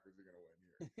the Packers are going to win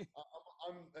here.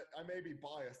 I may be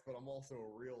biased, but I'm also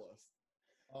a realist.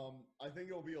 I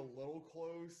think it'll be a little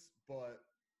close, but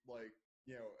like if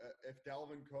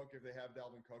they have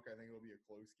Dalvin Cook, I think it'll be a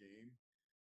close game.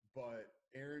 But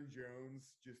Aaron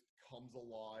Jones just comes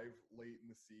alive late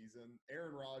in the season.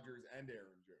 Aaron Rodgers and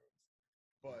Aaron Jones.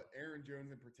 But Aaron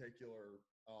Jones in particular,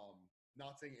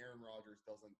 not saying Aaron Rodgers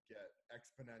doesn't get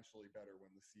exponentially better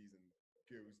when the season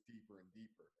goes deeper and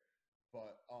deeper.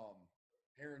 But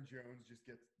Aaron Jones just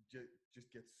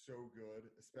gets so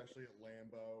good, especially at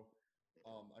Lambeau.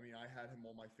 I mean, I had him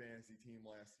on my fantasy team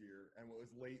last year, and it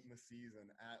was late in the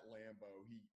season at Lambeau.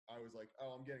 I was like,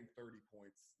 oh, I'm getting 30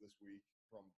 points this week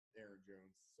from Aaron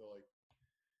Jones. So like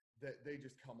they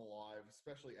just come alive,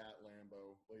 especially at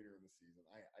Lambeau later in the season.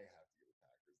 I have to give the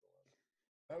Packers the win.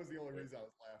 That was the only reason I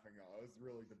was laughing. I was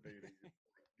really debating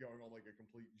going on like a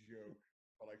complete joke,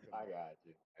 but I couldn't. I got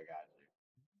you.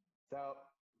 So,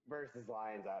 versus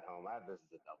Lions at home, this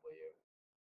is a W.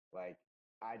 Like,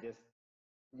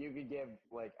 you could give,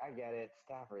 like, I get it.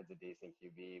 Stafford's a decent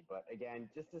QB, but again,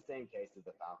 just the same case as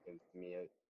the Falcons to me.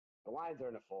 The Lions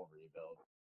are in a full rebuild.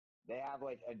 They have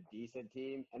like a decent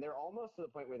team, and they're almost to the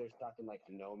point where they're stuck in like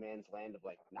a no man's land of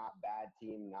like not bad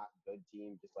team, not good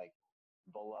team, just like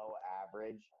below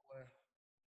average.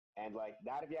 And like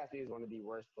that, if you ask me, is one of the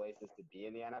worst places to be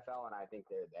in the NFL, and I think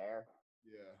they're there.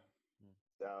 Yeah.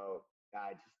 So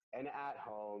and at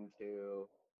home too.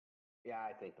 Yeah,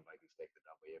 I think the Vikings take the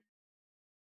W.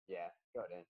 Yeah, go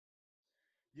ahead.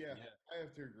 Yeah, I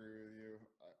have to agree with you.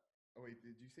 Wait,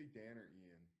 did you say Dan or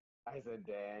Ian? I said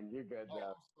Dan. You're good, Oh,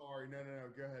 though. I'm sorry. No.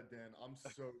 Go ahead, Dan. I'm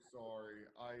so sorry.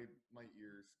 My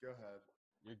ears. Go ahead.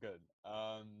 You're good.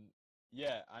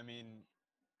 Yeah, I mean,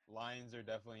 Lions are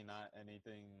definitely not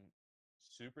anything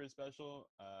super special.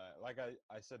 Like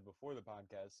I said before the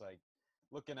podcast, like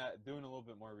doing a little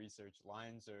bit more research,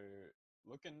 Lions are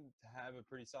looking to have a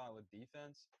pretty solid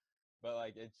defense. but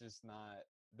like it's just not.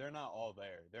 They're not all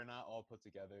there. They're not all put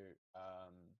together.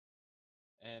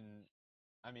 And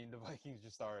I mean, the Vikings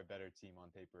just are a better team on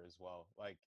paper as well.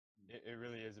 Like it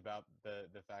really is about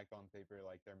the fact on paper,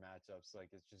 like their matchups. Like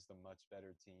it's just a much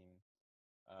better team.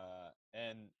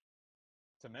 And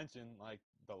to mention, like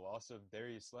the loss of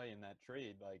Darius Slay in that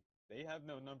trade, like they have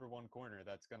no number one corner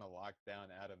that's gonna lock down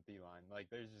Adam Thielen. Like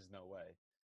there's just no way.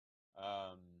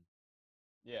 Um,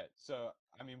 yeah, so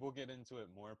I mean we'll get into it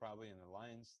more probably in the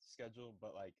Lions schedule,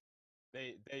 but like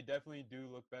they definitely do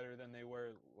look better than they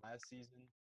were last season,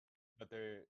 but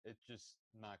it's just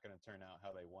not gonna turn out how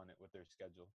they want it with their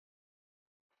schedule.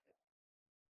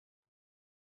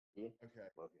 Ian? Okay.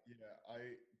 Love you. Yeah,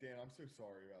 Dan, I'm so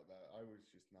sorry about that. I was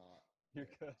just not. You're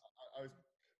good. I was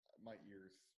my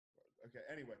ears. Okay.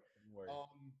 Anyway, Don't worry.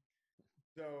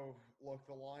 so look,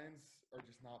 the Lions are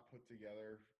just not put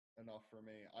together enough for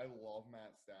me. I love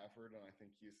Matt Stafford, and I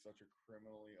think he is such a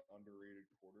criminally underrated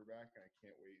quarterback, and I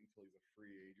can't wait until he's a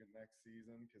free agent next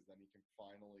season because then he can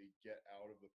finally get out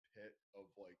of the pit of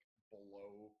like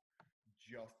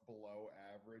just below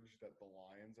average that the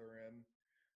Lions are in.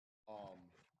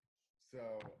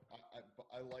 So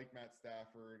I like Matt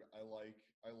Stafford. I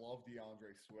love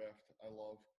DeAndre Swift. I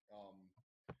love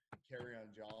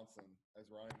Kerryon Johnson as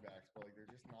running backs, but like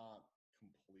they're just not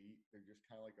complete. They're just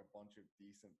kind of like a bunch of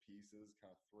decent pieces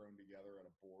kind of thrown together on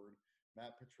a board.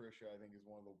 Matt Patricia, I think, is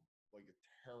one of a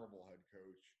terrible head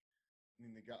coach. I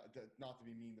mean, the guy, not to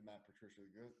be mean to Matt Patricia,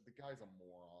 the guy's a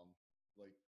moron.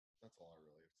 Like that's all I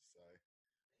really have to say.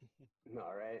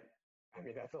 All right. I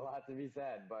mean, that's a lot to be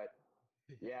said, but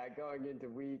yeah, going into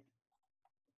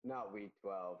not week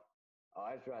 12. Oh,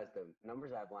 I just realized the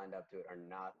numbers I've lined up to it are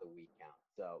not the week count.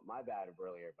 So my bad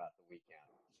earlier about the week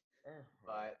count.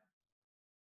 But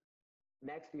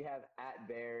next we have at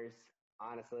Bears.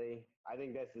 Honestly, I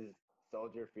think this is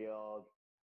Soldier Field,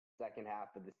 second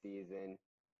half of the season.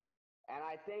 And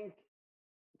I think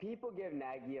people give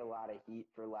Nagy a lot of heat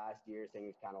for last year, saying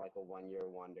he's kind of like a one-year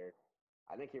wonder.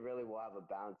 I think he really will have a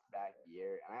bounce back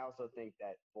year. And I also think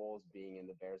that Foles being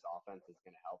in the Bears offense is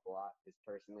going to help a lot because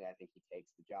personally, I think he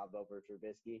takes the job over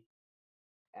Trubisky.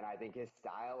 And I think his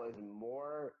style is a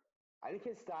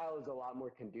lot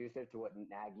more conducive to what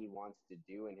Nagy wants to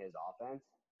do in his offense.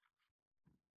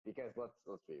 Because let's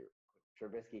be real,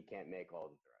 Trubisky can't make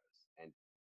all the throws. And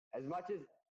as much as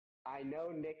I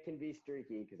know Nick can be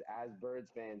streaky, because as Birds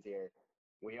fans here,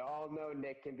 we all know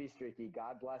Nick can be streaky.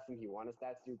 God bless him. He won us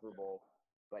that Super Bowl.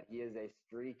 But he is a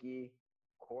streaky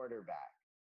quarterback.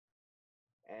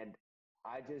 And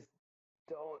I just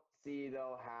don't see,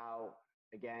 though, how,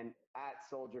 again, at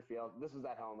Soldier Field, this was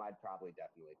at home, I'd probably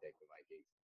definitely take the Vikings,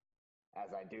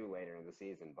 as I do later in the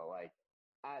season. But, like,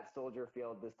 at Soldier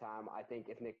Field this time, I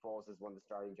think if Nick Foles has won the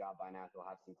starting job by now, he'll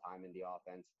have some time in the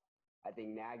offense. I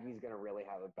think Nagy's going to really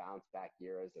have a bounce-back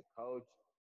year as a coach.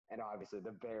 And obviously,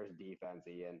 the Bears' defense,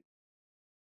 Ian.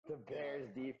 The Bears'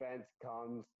 defense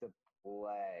comes to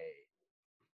play.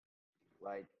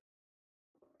 Like,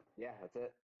 yeah, that's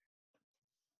it.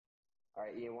 All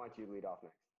right, Ian, why don't you lead off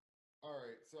next? All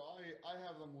right, so I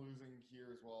have them losing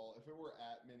here as well. If it were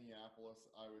at Minneapolis,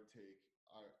 I would take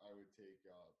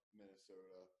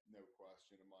Minnesota, no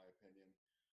question, in my opinion.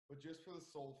 But just for the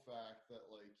sole fact that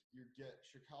like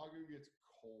Chicago gets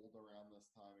cold around this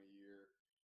time of year.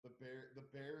 The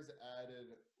Bears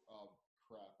added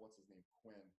what's his name?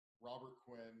 Robert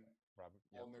Quinn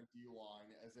Yep. on their D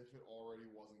line as if it already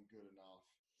wasn't good enough.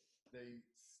 They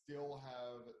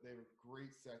have a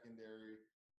great secondary.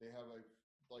 They have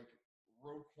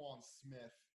Roquan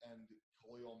Smith and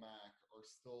Khalil Mack are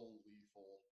still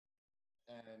lethal.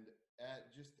 And at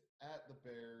the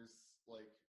Bears, like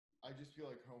I just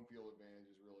feel like home field advantage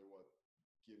is really what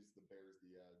gives the Bears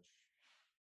the edge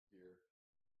here.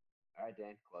 All right,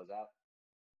 Dan, close out.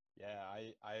 Yeah,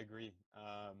 I agree.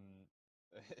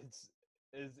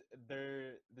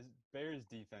 The Bears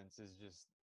defense is just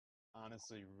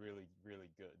honestly really really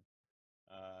good.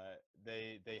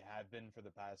 They have been for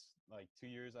the past like 2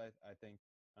 years, I think,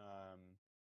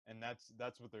 and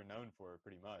that's what they're known for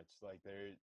pretty much. Like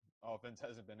their offense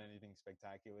hasn't been anything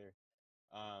spectacular.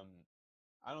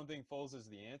 I don't think Foles is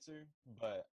the answer,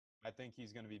 but I think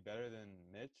he's going to be better than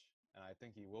Mitch, and I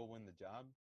think he will win the job.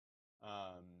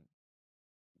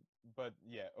 But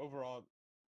yeah, overall,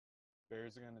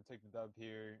 Bears are going to take the dub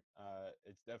here.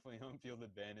 It's definitely home field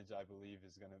advantage, I believe,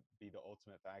 is going to be the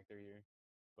ultimate factor here.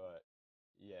 But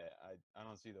yeah, I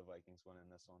don't see the Vikings winning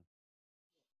this one.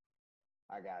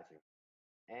 I got you.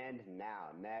 And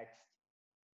now, next,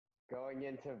 going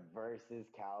into versus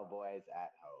Cowboys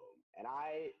at home. And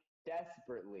I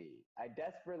desperately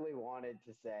wanted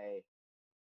to say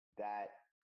that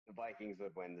the Vikings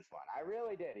would win this one. I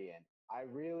really did, Ian. I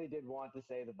really did want to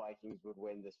say the Vikings would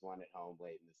win this one at home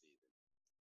late in the season.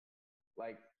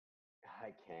 Like,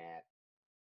 I can't.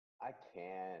 I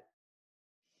can't.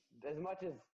 As much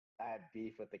as I have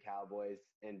beef with the Cowboys,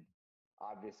 and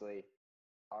obviously,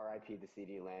 RIP the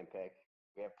CD Lamb pick.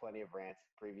 We have plenty of rants,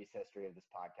 previous history of this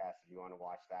podcast if you want to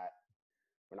watch that.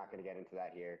 We're not going to get into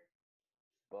that here.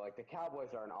 But, like, the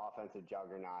Cowboys are an offensive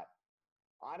juggernaut.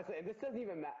 Honestly, and this doesn't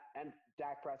even matter. And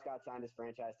Dak Prescott signed his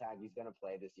franchise tag. He's going to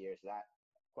play this year, so that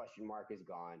question mark is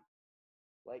gone.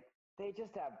 Like, they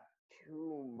just have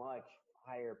too much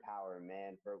firepower,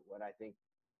 man, for what I think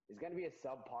is going to be a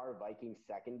subpar Vikings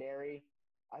secondary.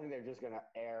 I think they're just going to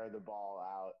air the ball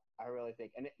out. I really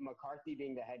think. And McCarthy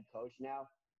being the head coach now,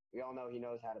 we all know he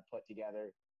knows how to put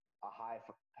together a high-power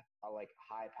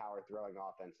throwing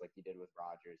offense like he did with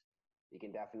Rodgers. You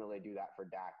can definitely do that for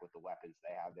Dak with the weapons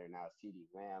they have there now.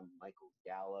 CeeDee Lamb, Michael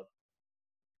Gallup.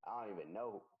 I don't even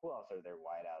know. Who else are their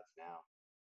wideouts now?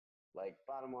 Like,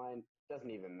 bottom line, doesn't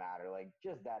even matter. Like,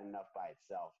 just that enough by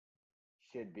itself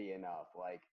should be enough.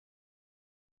 Like,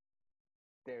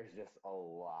 there's just a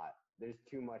lot. There's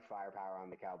too much firepower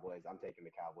on the Cowboys. I'm taking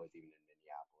the Cowboys even in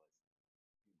Minneapolis.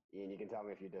 Ian, you can tell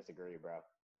me if you disagree, bro.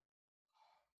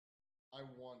 I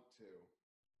want to.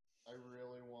 I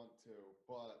really want to.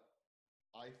 But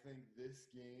I think this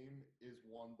game is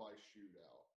won by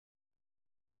shootout.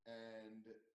 And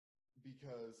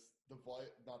because the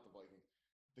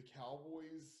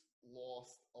Cowboys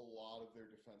lost a lot of their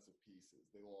defensive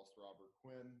pieces. They lost Robert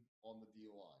Quinn on the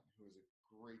D-line, who is a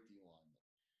great D-lineman.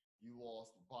 You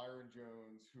lost Byron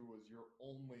Jones, who was your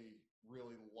only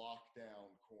really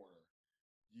lockdown corner.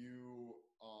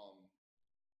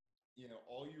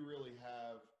 All you really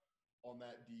have on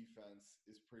that defense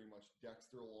is pretty much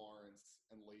Dexter Lawrence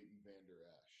and Leighton Vander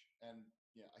Esch. And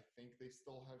yeah, I think they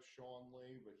still have Sean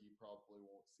Lee, but he probably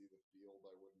won't see the field,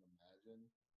 I wouldn't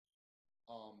imagine.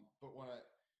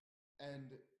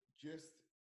 Just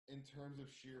in terms of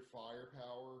sheer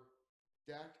firepower,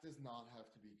 Dak does not have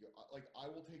to be good. Like, I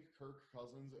will take Kirk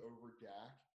Cousins over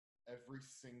Dak every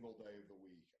single day of the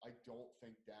week. I don't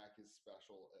think Dak is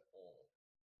special at all.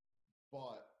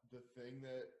 But the thing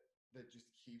that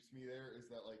just keeps me there is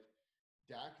that, like,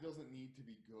 Dak doesn't need to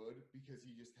be good because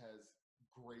he just has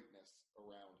greatness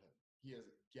around him. He has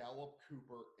Gallup,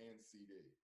 Cooper, and CD.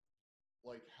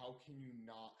 Like, how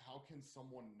can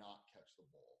someone not catch the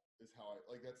ball?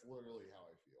 That's literally how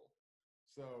I feel.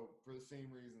 So, for the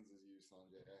same reasons as you,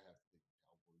 Sanjay, I have to take the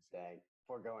Cowboys. Dang.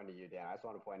 Before going to you, Dan, I just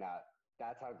want to point out,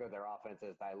 that's how good their offense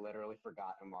is. I literally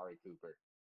forgot Amari Cooper.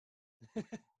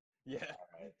 Yeah.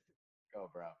 All right. Go,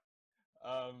 bro.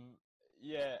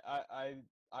 Yeah,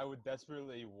 I would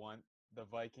desperately want the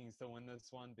Vikings to win this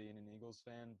one, being an Eagles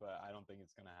fan, but I don't think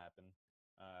it's going to happen.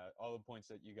 All the points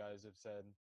that you guys have said.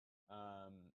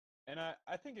 And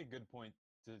I think a good point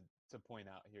to point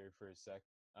out here for a sec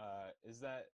is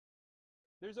that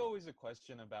there's always a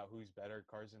question about who's better,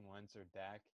 Carson Wentz or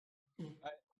Dak.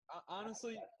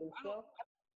 Honestly,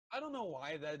 I don't know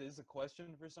why that is a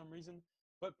question for some reason,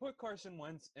 but put Carson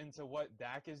Wentz into what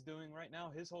Dak is doing right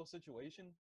now, his whole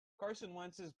situation. Carson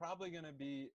Wentz is probably going to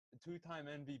be a two-time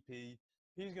MVP.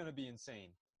 He's going to be insane.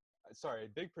 Sorry,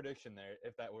 big prediction there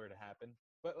if that were to happen.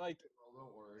 But, like, well,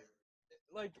 don't worry.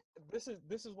 Like, this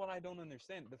is what I don't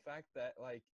understand. The fact that,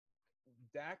 like,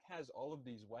 Dak has all of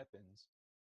these weapons,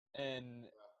 and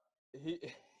he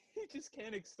just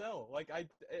can't excel. Like,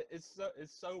 it's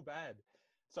so bad.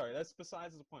 Sorry, that's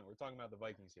besides the point. We're talking about the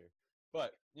Vikings here,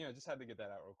 but just had to get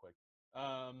that out real quick.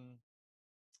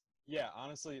 Yeah,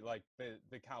 honestly, like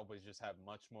the Cowboys just have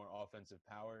much more offensive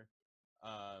power.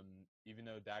 Even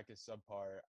though Dak is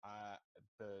subpar,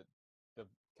 the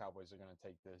Cowboys are going to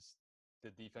take this. The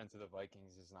defense of the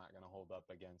Vikings is not going to hold up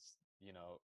against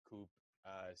Coop,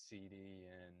 CD,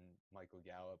 and Michael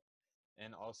Gallup.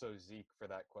 And also Zeke for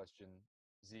that question.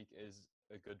 Zeke is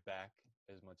a good back,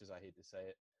 as much as I hate to say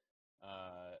it.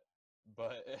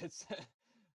 But it's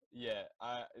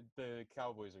the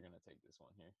Cowboys are going to take this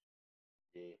one here.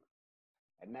 Yeah.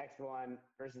 And next one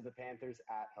versus the Panthers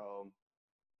at home.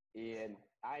 Ian,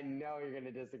 I know you're going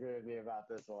to disagree with me about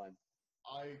this one.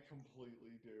 I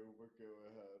completely do, but go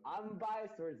ahead. I'm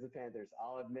biased towards the Panthers.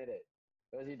 I'll admit it.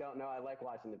 Those of you who don't know, I like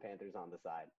watching the Panthers on the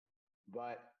side.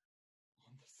 But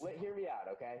hear me out,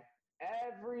 okay?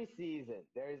 Every season,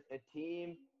 there's a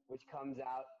team which comes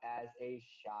out as a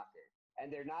shocker.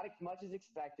 And they're not as much as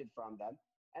expected from them.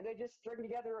 And they just string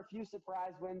together a few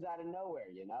surprise wins out of nowhere,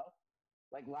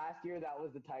 Like last year, that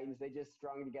was the Titans. They just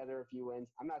strung together a few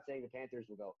wins. I'm not saying the Panthers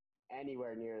will go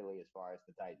anywhere nearly as far as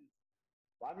the Titans.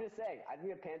 Well, I'm just saying, I think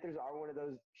the Panthers are one of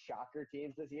those shocker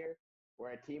teams this year.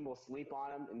 where a team will sleep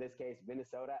on them, in this case,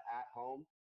 Minnesota at home,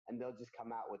 and they'll just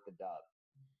come out with the dub.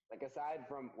 Like, aside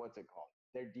from, what's it called?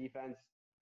 Their defense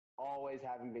always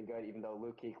having been good, even though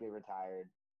Luke Kuechly retired.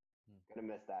 Gonna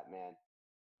miss that man.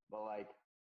 But, like,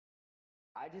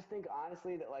 I just think,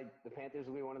 honestly, that, like, the Panthers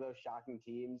will be one of those shocking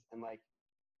teams. And, like,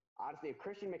 honestly, if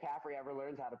Christian McCaffrey ever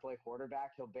learns how to play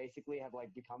quarterback, he'll basically have,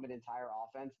 like, become an entire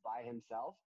offense by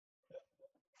himself.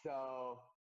 So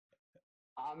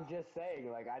I'm just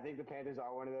saying, like, I think the Panthers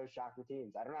are one of those shocker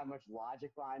teams. I don't have much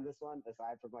logic behind this one,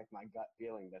 aside from, like, my gut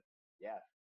feeling that, yeah.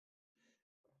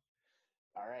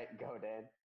 All right, go, Dan.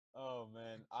 Oh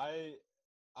man, I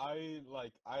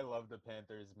love the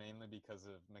Panthers mainly because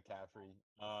of McCaffrey.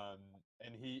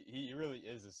 And he really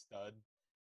is a stud.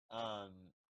 Um,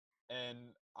 and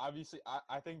obviously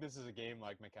I think this is a game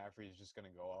like McCaffrey is just gonna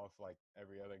go off like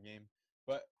every other game.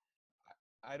 But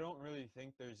I don't really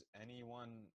think there's anyone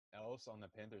else on the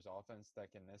Panthers offense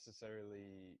that can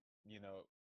necessarily,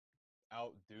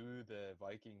 outdo the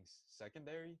Vikings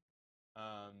secondary.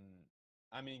 Um,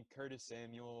 I mean, Curtis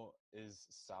Samuel is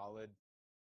solid.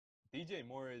 DJ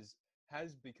Moore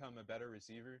has become a better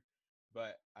receiver,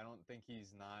 but I don't think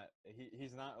he's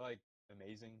not like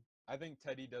amazing. I think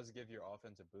Teddy does give your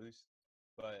offense a boost,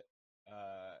 but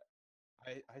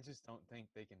I just don't think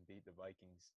they can beat the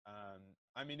Vikings.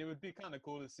 I mean, it would be kind of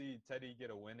cool to see Teddy get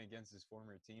a win against his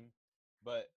former team,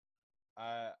 but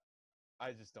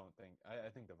I just don't think. I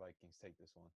think the Vikings take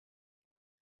this one.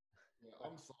 Yeah,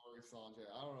 I'm sorry, Sanjay.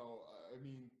 I don't know. I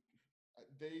mean,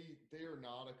 they are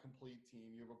not a complete team.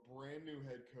 You have a brand new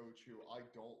head coach who I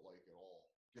don't like at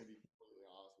all. To be completely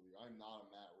honest with you, I'm not a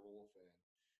Matt Rule fan,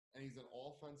 and he's an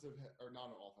offensive or not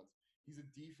an offensive. He's a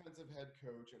defensive head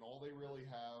coach, and all they really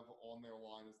have on their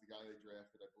line is the guy they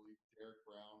drafted, I believe, Derek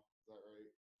Brown. Is that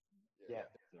right? Yeah.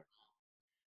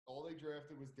 All they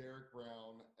drafted was Derek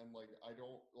Brown, and like I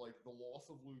don't like the loss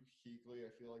of Luke Kuechly. I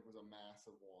feel like was a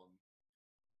massive one,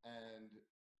 and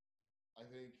I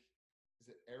think is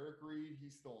it Eric Reed?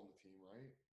 He's still on the team, right?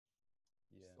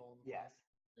 He's Yeah. still on the Yes.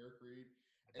 team? Eric Reed.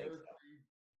 I think Eric so. Reed,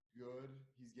 good.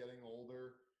 He's getting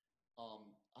older.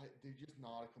 They're just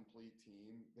not a complete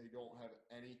team. They don't have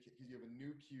any because you have a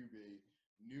new QB,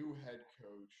 new head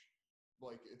coach.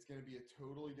 Like it's going to be a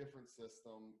totally different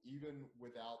system, even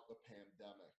without the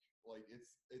pandemic. Like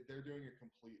they're doing a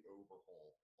complete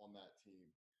overhaul on that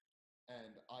team,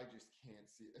 and I just can't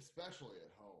see, especially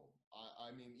at home.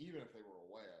 I mean, even if they were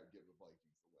away, I'd give the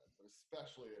Vikings the win, but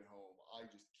especially at home, I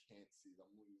just can't see them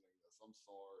losing this. I'm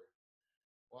sorry.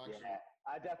 Well, actually, Yeah,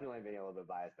 I definitely been a little bit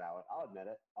biased that one. I'll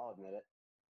admit it.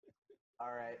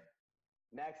 All right.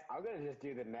 Next, I'm going to just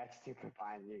do the next two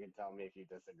combined. You can tell me if you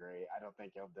disagree. I don't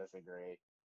think you'll disagree.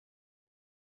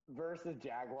 Versus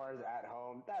Jaguars at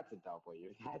home, that's a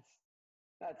W.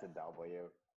 That's a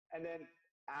W. And then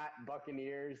at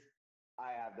Buccaneers,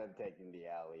 I have them taking the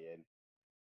L, Ian.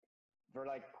 For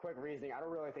like quick reasoning, I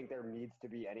don't really think there needs to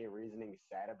be any reasoning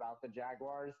said about the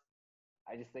Jaguars.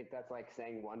 I just think that's like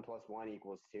saying 1 + 1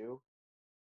 = 2.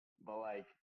 But like,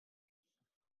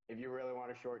 if you really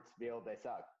want a short spiel, they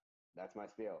suck. That's my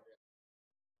spiel.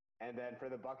 And then for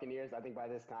the Buccaneers, I think by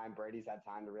this time, Brady's had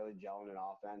time to really gel in an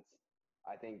offense.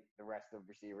 I think the rest of the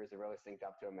receivers are really synced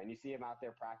up to him. And you see him out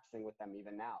there practicing with them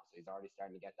even now. So he's already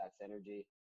starting to get that synergy.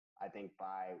 I think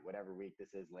by whatever week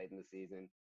this is late in the season,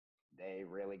 they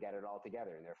really get it all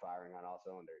together and they're firing on all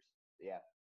cylinders. Yeah.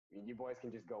 I mean, you boys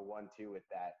can just go 1-2 with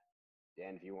that.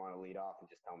 Dan, if you want to lead off and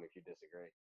just tell me if you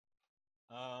disagree.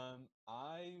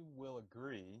 I will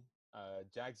agree.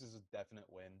 Jags is a definite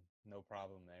win. No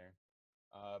problem there.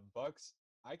 Bucks,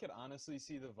 I could honestly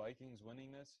see the Vikings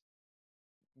winning this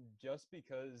just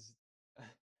because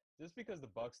the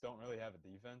Bucks don't really have a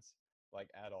defense like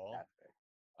at all. That's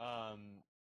fair.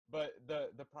 But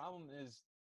the problem is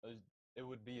it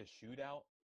would be a shootout,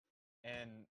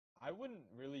 and I wouldn't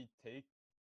really take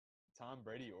Tom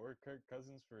Brady or Kirk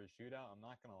Cousins for a shootout. I'm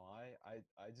not gonna lie.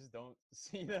 I just don't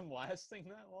see them lasting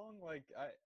that long.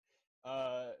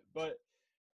 But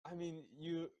I mean,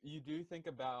 you do think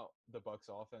about the Bucks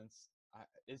offense.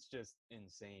 It's just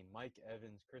insane. Mike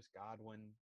Evans, Chris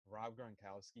Godwin, Rob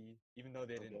Gronkowski. Even though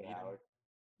they didn't need him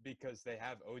because they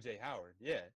have OJ Howard.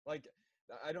 Yeah, like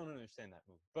I don't understand that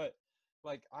move. But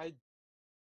like I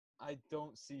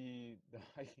don't see the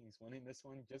Vikings winning this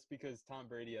one just because Tom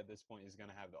Brady at this point is going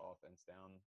to have the offense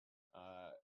down.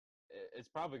 It's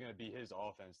probably going to be his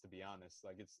offense, to be honest.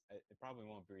 Like it probably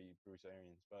won't be Bruce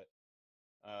Arians, but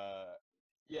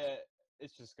yeah,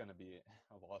 it's just going to be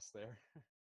a loss there.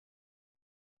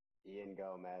 Ian,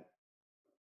 go, man.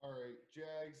 all right,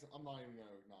 Jags. I'm not even going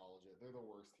to acknowledge it. They're the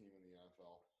worst team in the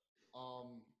NFL.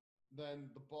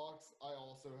 Then the Bucks, I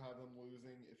also have them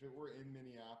losing. If it were in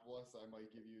Minneapolis, I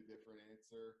might give you a different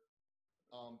answer.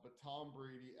 But Tom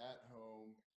Brady at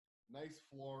home, nice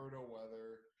Florida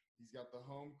weather. He's got the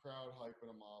home crowd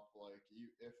hyping him up. Like,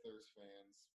 if there's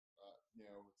fans,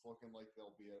 it's looking like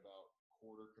they'll be at about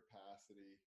quarter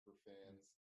capacity for fans.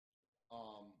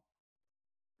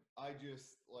 I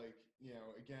just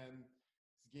again,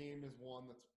 this game is one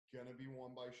that's gonna be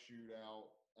won by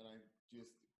shootout, and I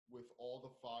just, with all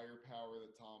the firepower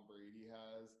that Tom Brady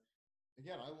has,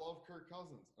 again, I love Kirk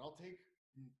Cousins, and I'll take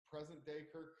present day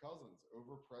Kirk Cousins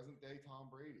over present day Tom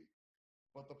Brady.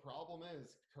 But the problem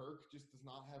is Kirk just does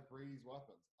not have Brady's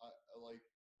weapons. I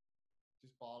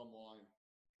just bottom line.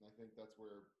 And I think that's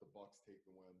where the Bucks take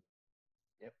the win.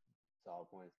 Yep, solid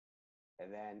points.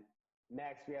 And then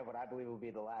next we have what I believe will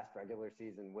be the last regular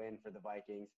season win for the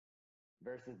Vikings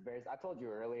versus Bears. I told you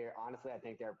earlier, honestly, I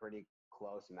think they're a pretty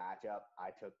close matchup.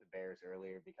 I took the Bears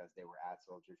earlier because they were at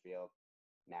Soldier Field,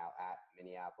 now at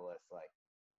Minneapolis.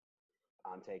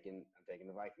 I'm taking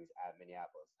the Vikings at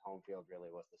Minneapolis. Home field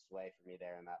really was the sway for me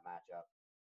there in that matchup.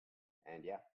 And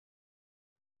yeah,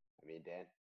 Dan.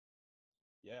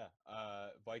 Yeah,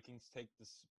 Vikings take the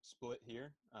split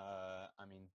here.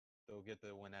 They'll get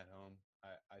the win at home.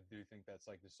 I do think that's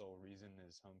like the sole reason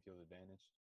is home field advantage.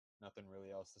 Nothing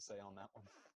really else to say on that one.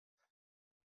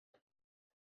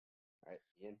 All right,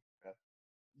 Ian.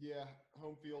 Yeah,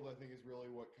 home field I think is really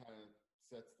what kind of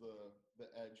sets the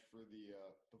edge for the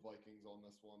Vikings on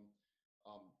this one.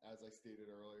 As I stated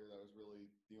earlier, that was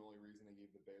really the only reason I gave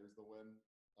the Bears the win.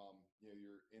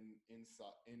 You're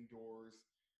indoors.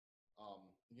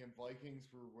 Again, Vikings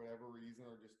for whatever reason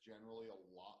are just generally a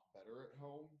lot better at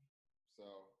home,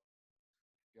 so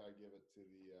gotta give it to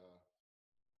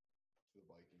the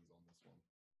Vikings on this one.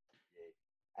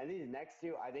 And these next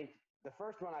two, I think the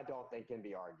first one I don't think can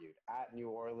be argued. At New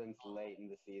Orleans late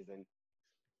in the season,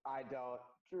 I don't.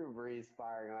 Drew Brees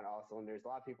firing on all cylinders. A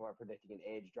lot of people are predicting an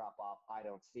age drop off. I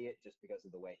don't see it just because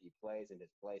of the way he plays and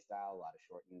his play style. A lot of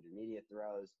short and intermediate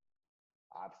throws.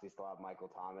 Obviously, still have Michael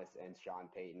Thomas and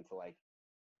Sean Payton to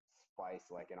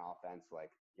spice an offense.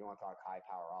 You want to talk high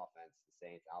power offense? The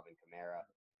Saints, Alvin Kamara.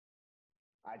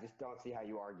 I just don't see how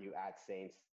you argue at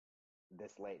Saints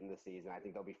this late in the season. I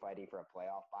think they'll be fighting for a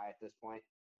playoff bye at this point.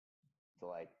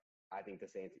 So I think the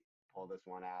Saints pull this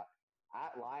one out.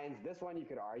 At Lions, this one you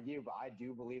could argue, but I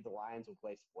do believe the Lions will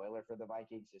play spoiler for the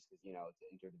Vikings just because it's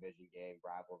an interdivision game,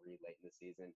 rivalry late in the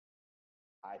season.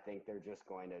 I think they're just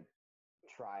going to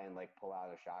try and pull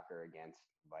out a shocker against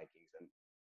Vikings. And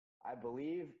I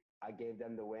believe I gave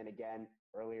them the win again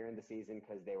earlier in the season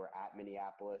because they were at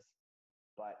Minneapolis.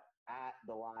 But at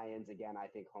the Lions, again,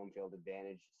 I think home field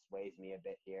advantage sways me a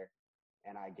bit here,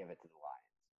 and I give it to the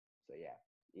Lions. So, yeah.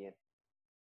 Ian?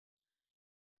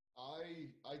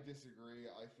 I disagree.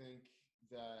 I think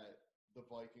that the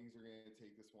Vikings are going to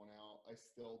take this one out. I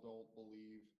still don't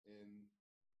believe in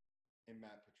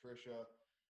Matt Patricia.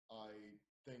 I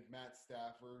think Matt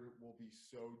Stafford will be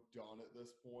so done at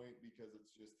this point because it's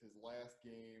just his last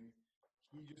game.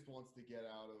 He just wants to get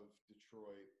out of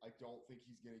Detroit. I don't think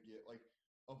he's going to get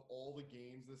of all the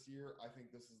games this year, I think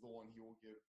this is the one he will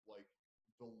give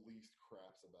the least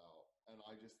craps about. And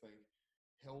I just think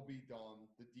he'll be done.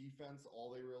 The defense,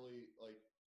 all they really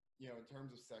in terms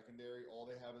of secondary, all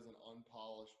they have is an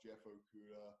unpolished Jeff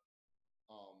Okudah.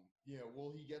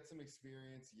 Will he get some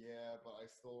experience? Yeah, but I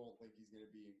still don't think he's going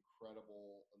to be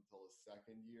incredible until his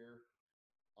second year.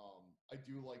 I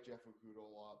do like Jeff Okudah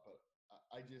a lot, but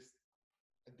I just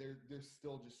they're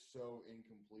still just so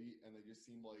incomplete, and they just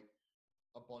seem like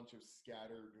a bunch of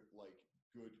scattered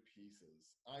good pieces.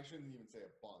 I shouldn't even say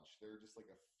a bunch. They're just a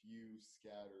few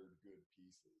scattered good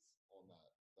pieces on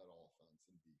that offense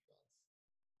and defense.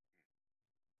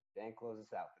 Dan, close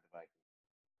us out for the Vikings.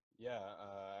 Yeah,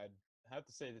 I'd have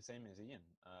to say the same as Ian.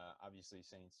 Obviously,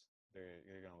 Saints, they're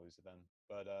going to lose to them.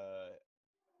 But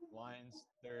Lions,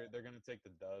 they're going to take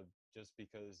the dub just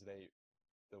because the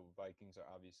Vikings are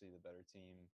obviously the better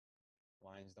team.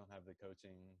 Lions don't have the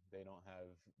coaching. They don't have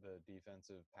the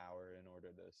defensive power in order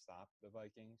to stop the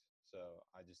Vikings. So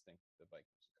I just think the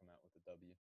Vikings will come out with a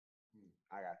W.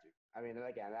 I got you.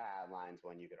 Again, that Lions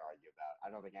one you could argue about. I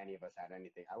don't think any of us had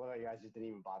anything. I love how you guys just didn't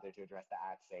even bother to address the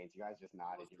at Saints. You guys just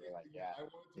nodded. You were like, yeah. I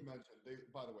wanted to mention,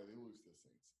 by the way, they lose to the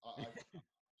Saints.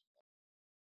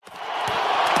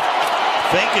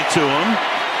 Fake it to him.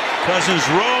 Cousins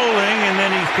rolling, and then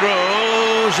he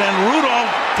throws. And Rudolph,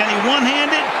 can he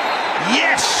one-hand it?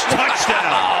 Yes!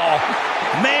 Touchdown!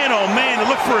 Man, oh man, it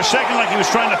looked for a second like he was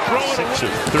trying to throw it. 6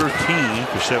 of 13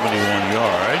 for 71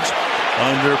 yards.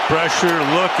 Under pressure,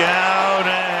 look out,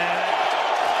 and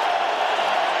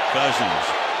Cousins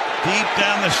Deep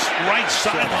down the right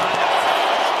sideline.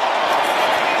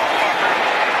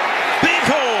 Big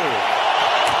hole.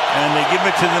 And they give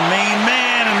it to the main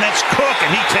man, and that's Cook,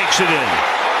 and he takes it in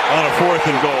on a 4th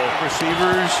and goal.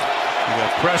 Receivers, you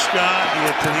got Prescott, you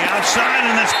get to the outside,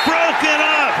 and that's broken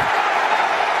up.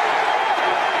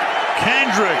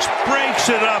 Kendricks breaks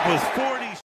it up with 40.